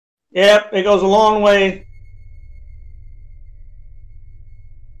 Yep, it goes a long way.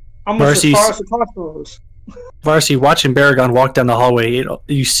 Almost as far as the crossroads. Varsity, watching Barragon walk down the hallway,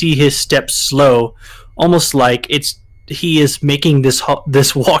 you see his steps slow, almost like he is making this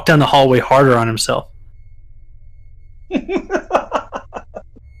walk down the hallway harder on himself.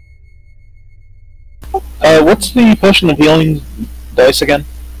 What's the potion of healing dice again?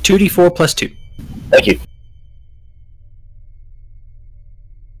 2d4 plus 2. Thank you.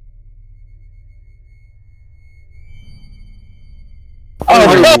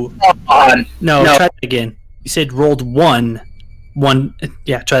 Oh, come on! No, try that again. You said rolled 1.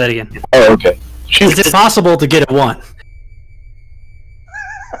 Yeah, try that again. Oh, okay. Is it possible to get a 1?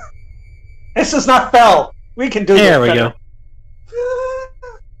 This is not fell. We can do there this. There we go.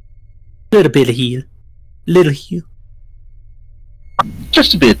 Little bit of heal. Little heal.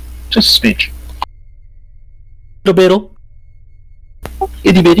 Just a bit. Just a speech. Little bit.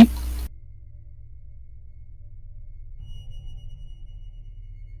 Itty bitty.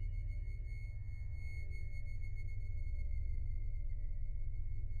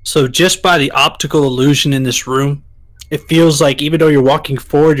 So just by the optical illusion in this room, it feels like even though you're walking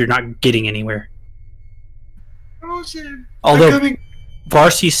forward, you're not getting anywhere. Although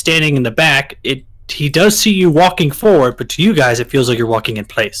Varsy's standing in the back, he does see you walking forward, but to you guys, it feels like you're walking in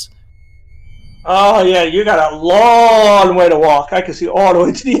place. Oh, yeah, you got a long way to walk. I can see all the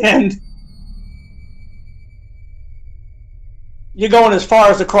way to the end. You're going as far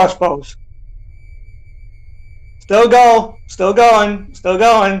as the crossbows. Still go. Still going. Still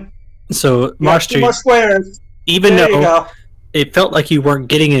going. So, Marster, 2 more squares. Even though it felt like you weren't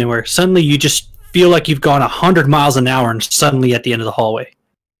getting anywhere, suddenly you just feel like you've gone 100 miles an hour and suddenly at the end of the hallway.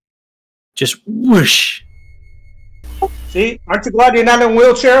 Just whoosh. See? Aren't you glad you're not in a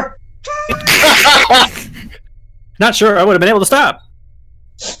wheelchair? Not sure I would have been able to stop.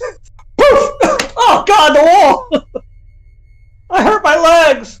 Poof! Oh, God, the wall! I hurt my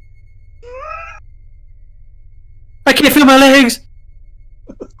legs! I can't feel my legs!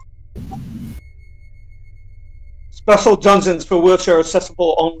 Special dungeons for wheelchair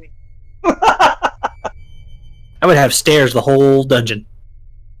accessible only. I would have stairs the whole dungeon.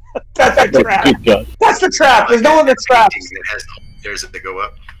 That's a trap. That's the trap. There's no other traps. It has stairs that go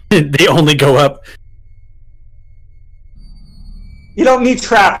up. They only go up. You don't need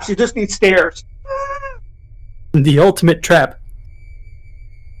traps. You just need stairs. The ultimate trap.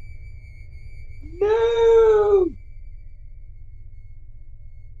 No.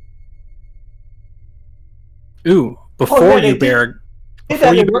 Ooh, before you bear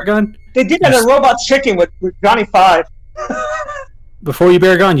a gun? They did that in Robot Chicken with Johnny Five. Before you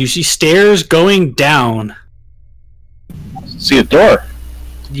bear a gun, you see stairs going down. See a door.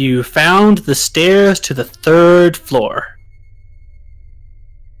 You found the stairs to the 3rd floor.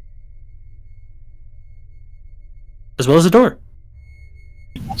 As well as a door.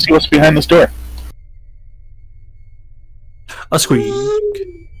 See what's behind this door. A squeak.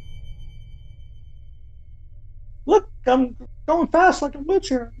 Look, I'm going fast like a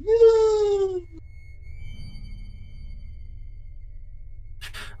wheelchair.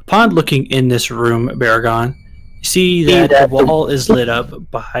 Upon looking in this room, Baragon, you see that the wall is lit up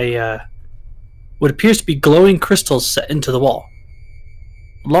by what appears to be glowing crystals set into the wall.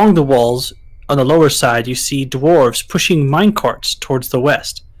 Along the walls, on the lower side, you see dwarves pushing minecarts towards the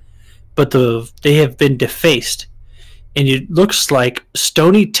west, but they have been defaced, and it looks like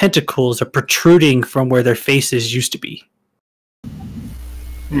stony tentacles are protruding from where their faces used to be.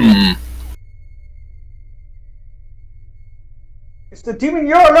 It's the demon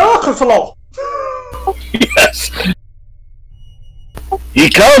York. Yes. He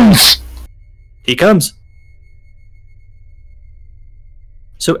comes. He comes.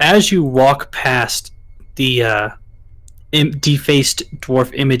 So as you walk past the defaced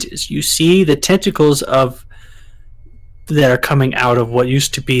dwarf images, you see the tentacles that are coming out of what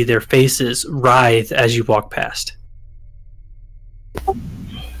used to be their faces writhe as you walk past.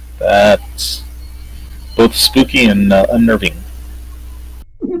 That's both spooky and unnerving.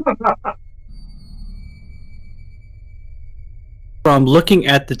 From looking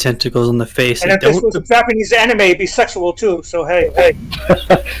at the tentacles on the face, and if this was a Japanese anime, it'd be sexual too. So hey.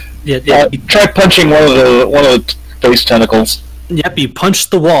 Yeah. Try punching one of the face tentacles. Yep, you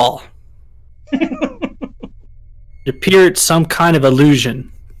punched the wall. It appeared some kind of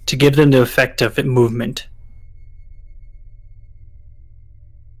illusion to give them the effect of movement.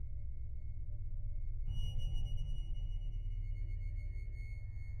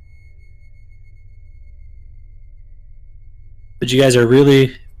 But you guys are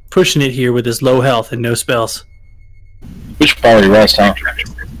really pushing it here with this low health and no spells. We should probably rest, huh?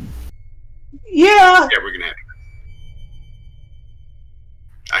 Yeah, we're gonna have to.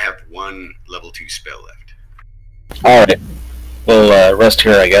 I have 1 level 2 spell left. Alright. We'll rest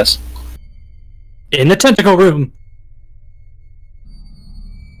here, I guess. In the tentacle room.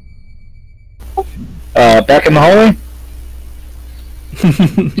 Back in the hallway?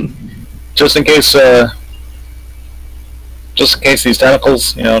 Just in case these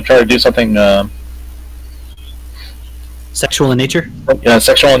tentacles, try to do something sexual in nature? Yeah,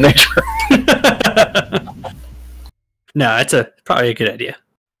 sexual in nature. No, it's probably a good idea.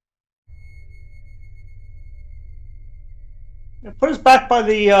 put us back by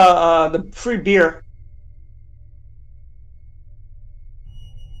the free beer.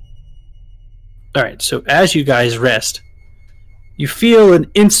 Alright, so as you guys rest, you feel an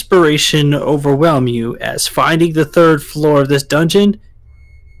inspiration overwhelm you as finding the 3rd floor of this dungeon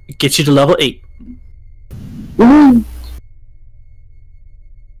gets you to level 8. Woo!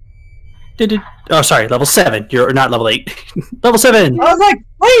 Oh, sorry, level 7. You're not level 8. Level 7! I was like,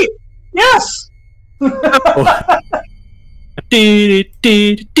 wait! Yes!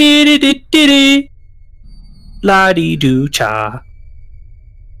 La dee doo cha.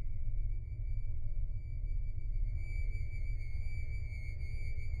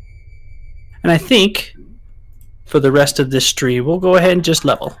 And I think for the rest of this stream, we'll go ahead and just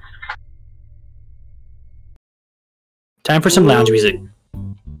level. Time for some lounge music.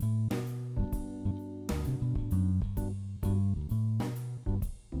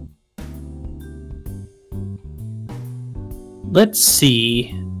 Let's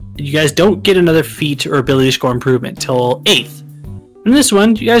see. You guys don't get another feat or ability score improvement till 8th. In this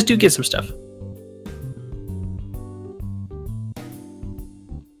one, you guys do get some stuff.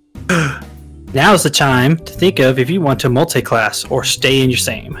 Now's the time to think of if you want to multi-class or stay in your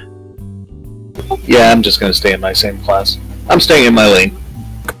same. Yeah, I'm just going to stay in my same class. I'm staying in my lane.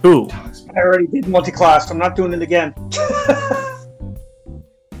 Ooh. I already did multi-class. I'm not doing it again.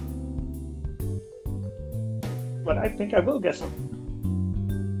 But I think I will get some.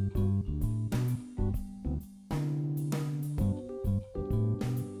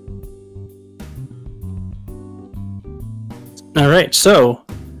 Alright, so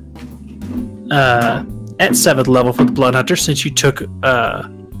at 7th level for the Blood Hunter, since you took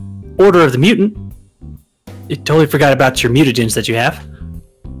Order of the Mutant, you totally forgot about your mutagens that you have.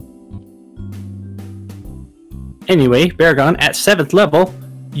 Anyway, Baragon, at 7th level,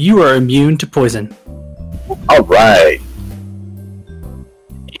 you are immune to poison. Alright.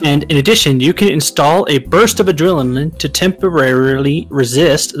 And in addition, you can install a burst of adrenaline to temporarily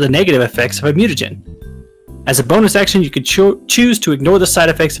resist the negative effects of a mutagen. As a bonus action, you can choose to ignore the side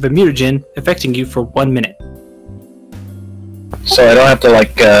effects of a mutagen affecting you for 1 minute. So I don't have to,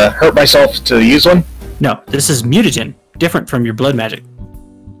 like, hurt myself to use one? No, this is mutagen, different from your blood magic.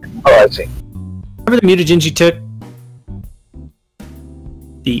 Oh, I see. Remember the mutagens you took?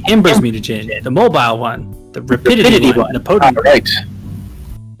 The Embers mutagen, the mobile one, the rapidity one, and the potent. Alright.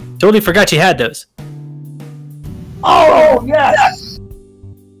 Totally forgot you had those. Oh, yes!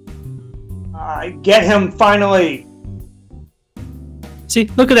 I get him finally. See,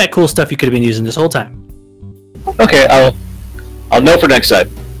 look at that cool stuff you could have been using this whole time. Okay, I'll know for next time.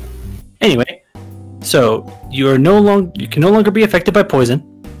 Anyway, so you can no longer be affected by poison,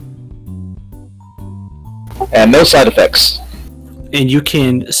 And no side effects. and you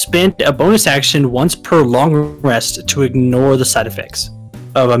can spend a bonus action once per long rest to ignore the side effects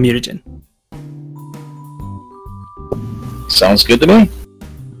of a mutagen. Sounds good to me.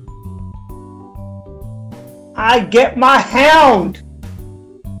 I get my hound.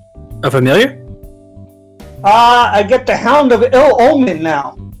 A familiar? I get the Hound of Ill Omen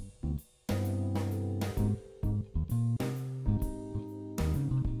now.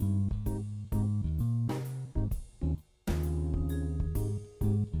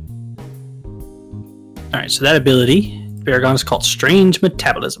 Alright, so that ability, Baragon, is called Strange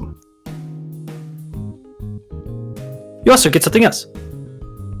Metabolism. You also get something else.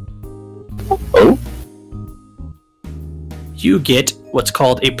 Oh? You get what's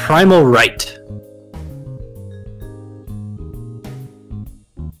called a Primal Right.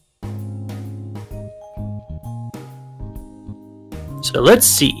 So let's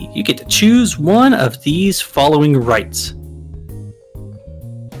see, you get to choose one of these following rights.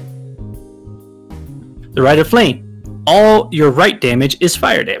 The Rite of Flame. All your right damage is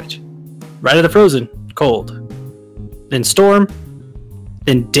fire damage. Rite of the Frozen, cold. Then Storm.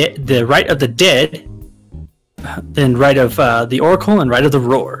 Then the Rite of the Dead. Then Rite of the Oracle and Rite of the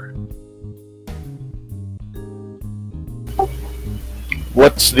Roar.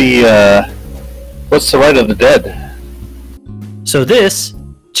 What's the Rite of the Dead? So this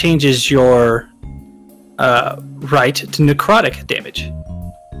changes your right to necrotic damage.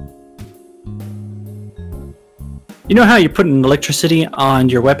 You know how you put an electricity on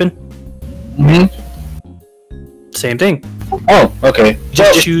your weapon? Mm-hmm. Same thing. Oh, okay.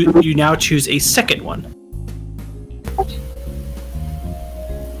 You now choose a second one.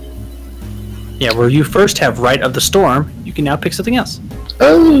 Yeah, where you first have Rite of the Storm, you can now pick something else.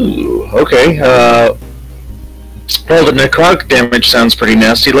 Oh, okay. Well, the necrotic damage sounds pretty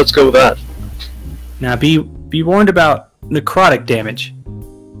nasty. Let's go with that. Now, be warned about necrotic damage.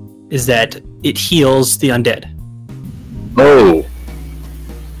 Is that it heals the undead. Oh. Okay,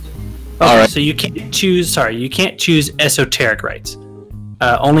 Alright. so you can't choose. Sorry, you can't choose esoteric rites.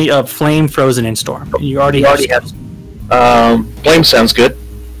 Only of flame, frozen, and storm. You already have. Flame sounds good.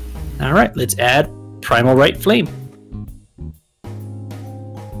 All right, let's add primal right flame.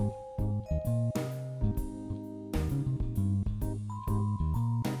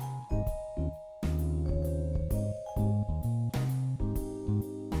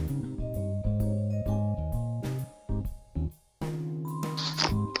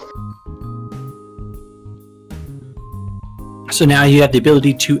 So now you have the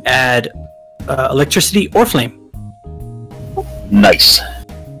ability to add electricity or flame. Nice.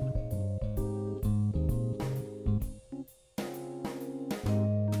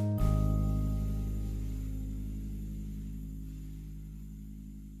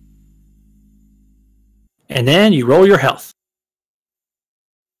 And then you roll your health.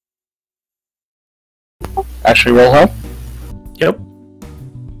 Actually, roll health. Yep.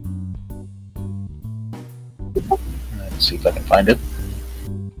 Let's see if I can find it.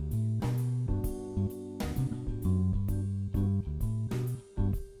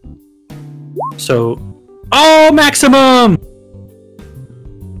 So, oh, maximum!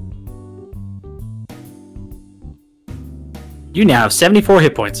 You now have 74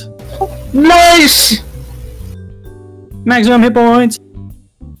 hit points. Nice! Maximum hit points!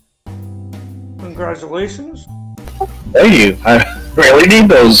 Congratulations. Thank you. I really need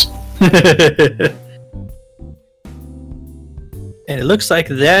those. And it looks like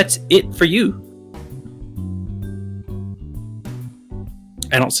that's it for you.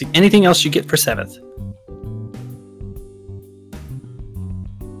 I don't see anything else you get for 7th.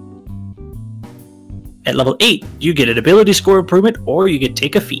 At level 8, you get an ability score improvement or you can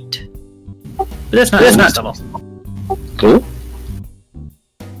take a feat. But that's not double. Cool.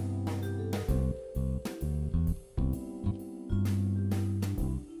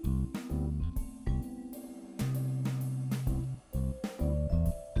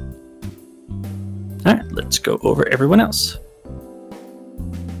 Alright, let's go over everyone else.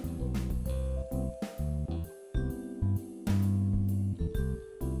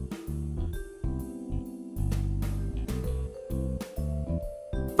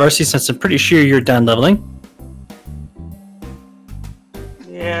 Varsity, since I'm pretty sure you're done leveling.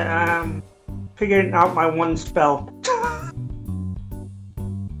 Yeah, I'm figuring out my one spell.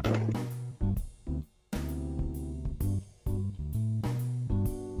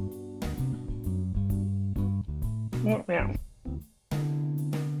 Yeah.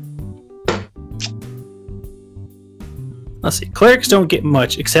 Let's see. Clerics don't get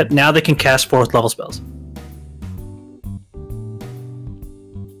much, except now they can cast 4th level spells.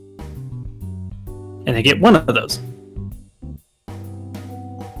 And they get one of those.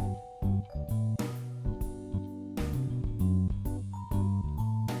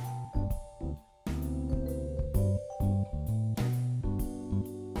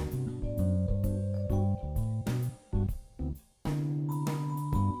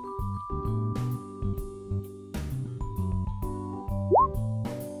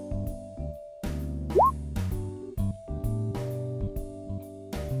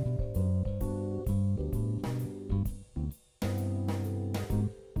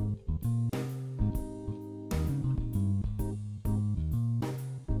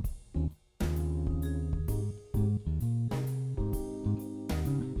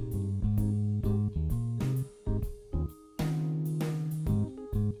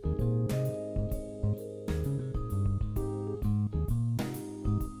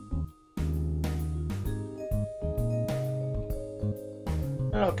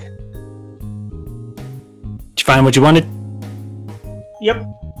 Okay. Did you find what you wanted? Yep.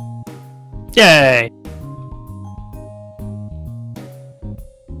 Yay!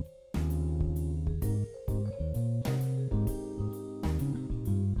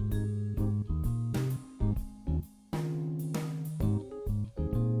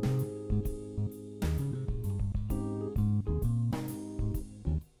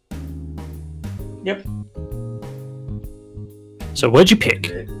 Yep. So what'd you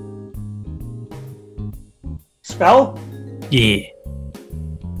pick? Spell? Yeah.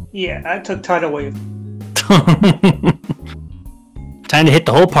 Yeah, I took Tidal Wave. Time to hit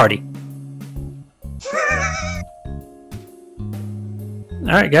the whole party.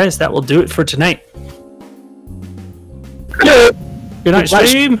 Alright guys, that will do it for tonight. Good night,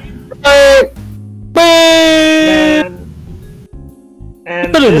 stream!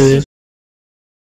 And this is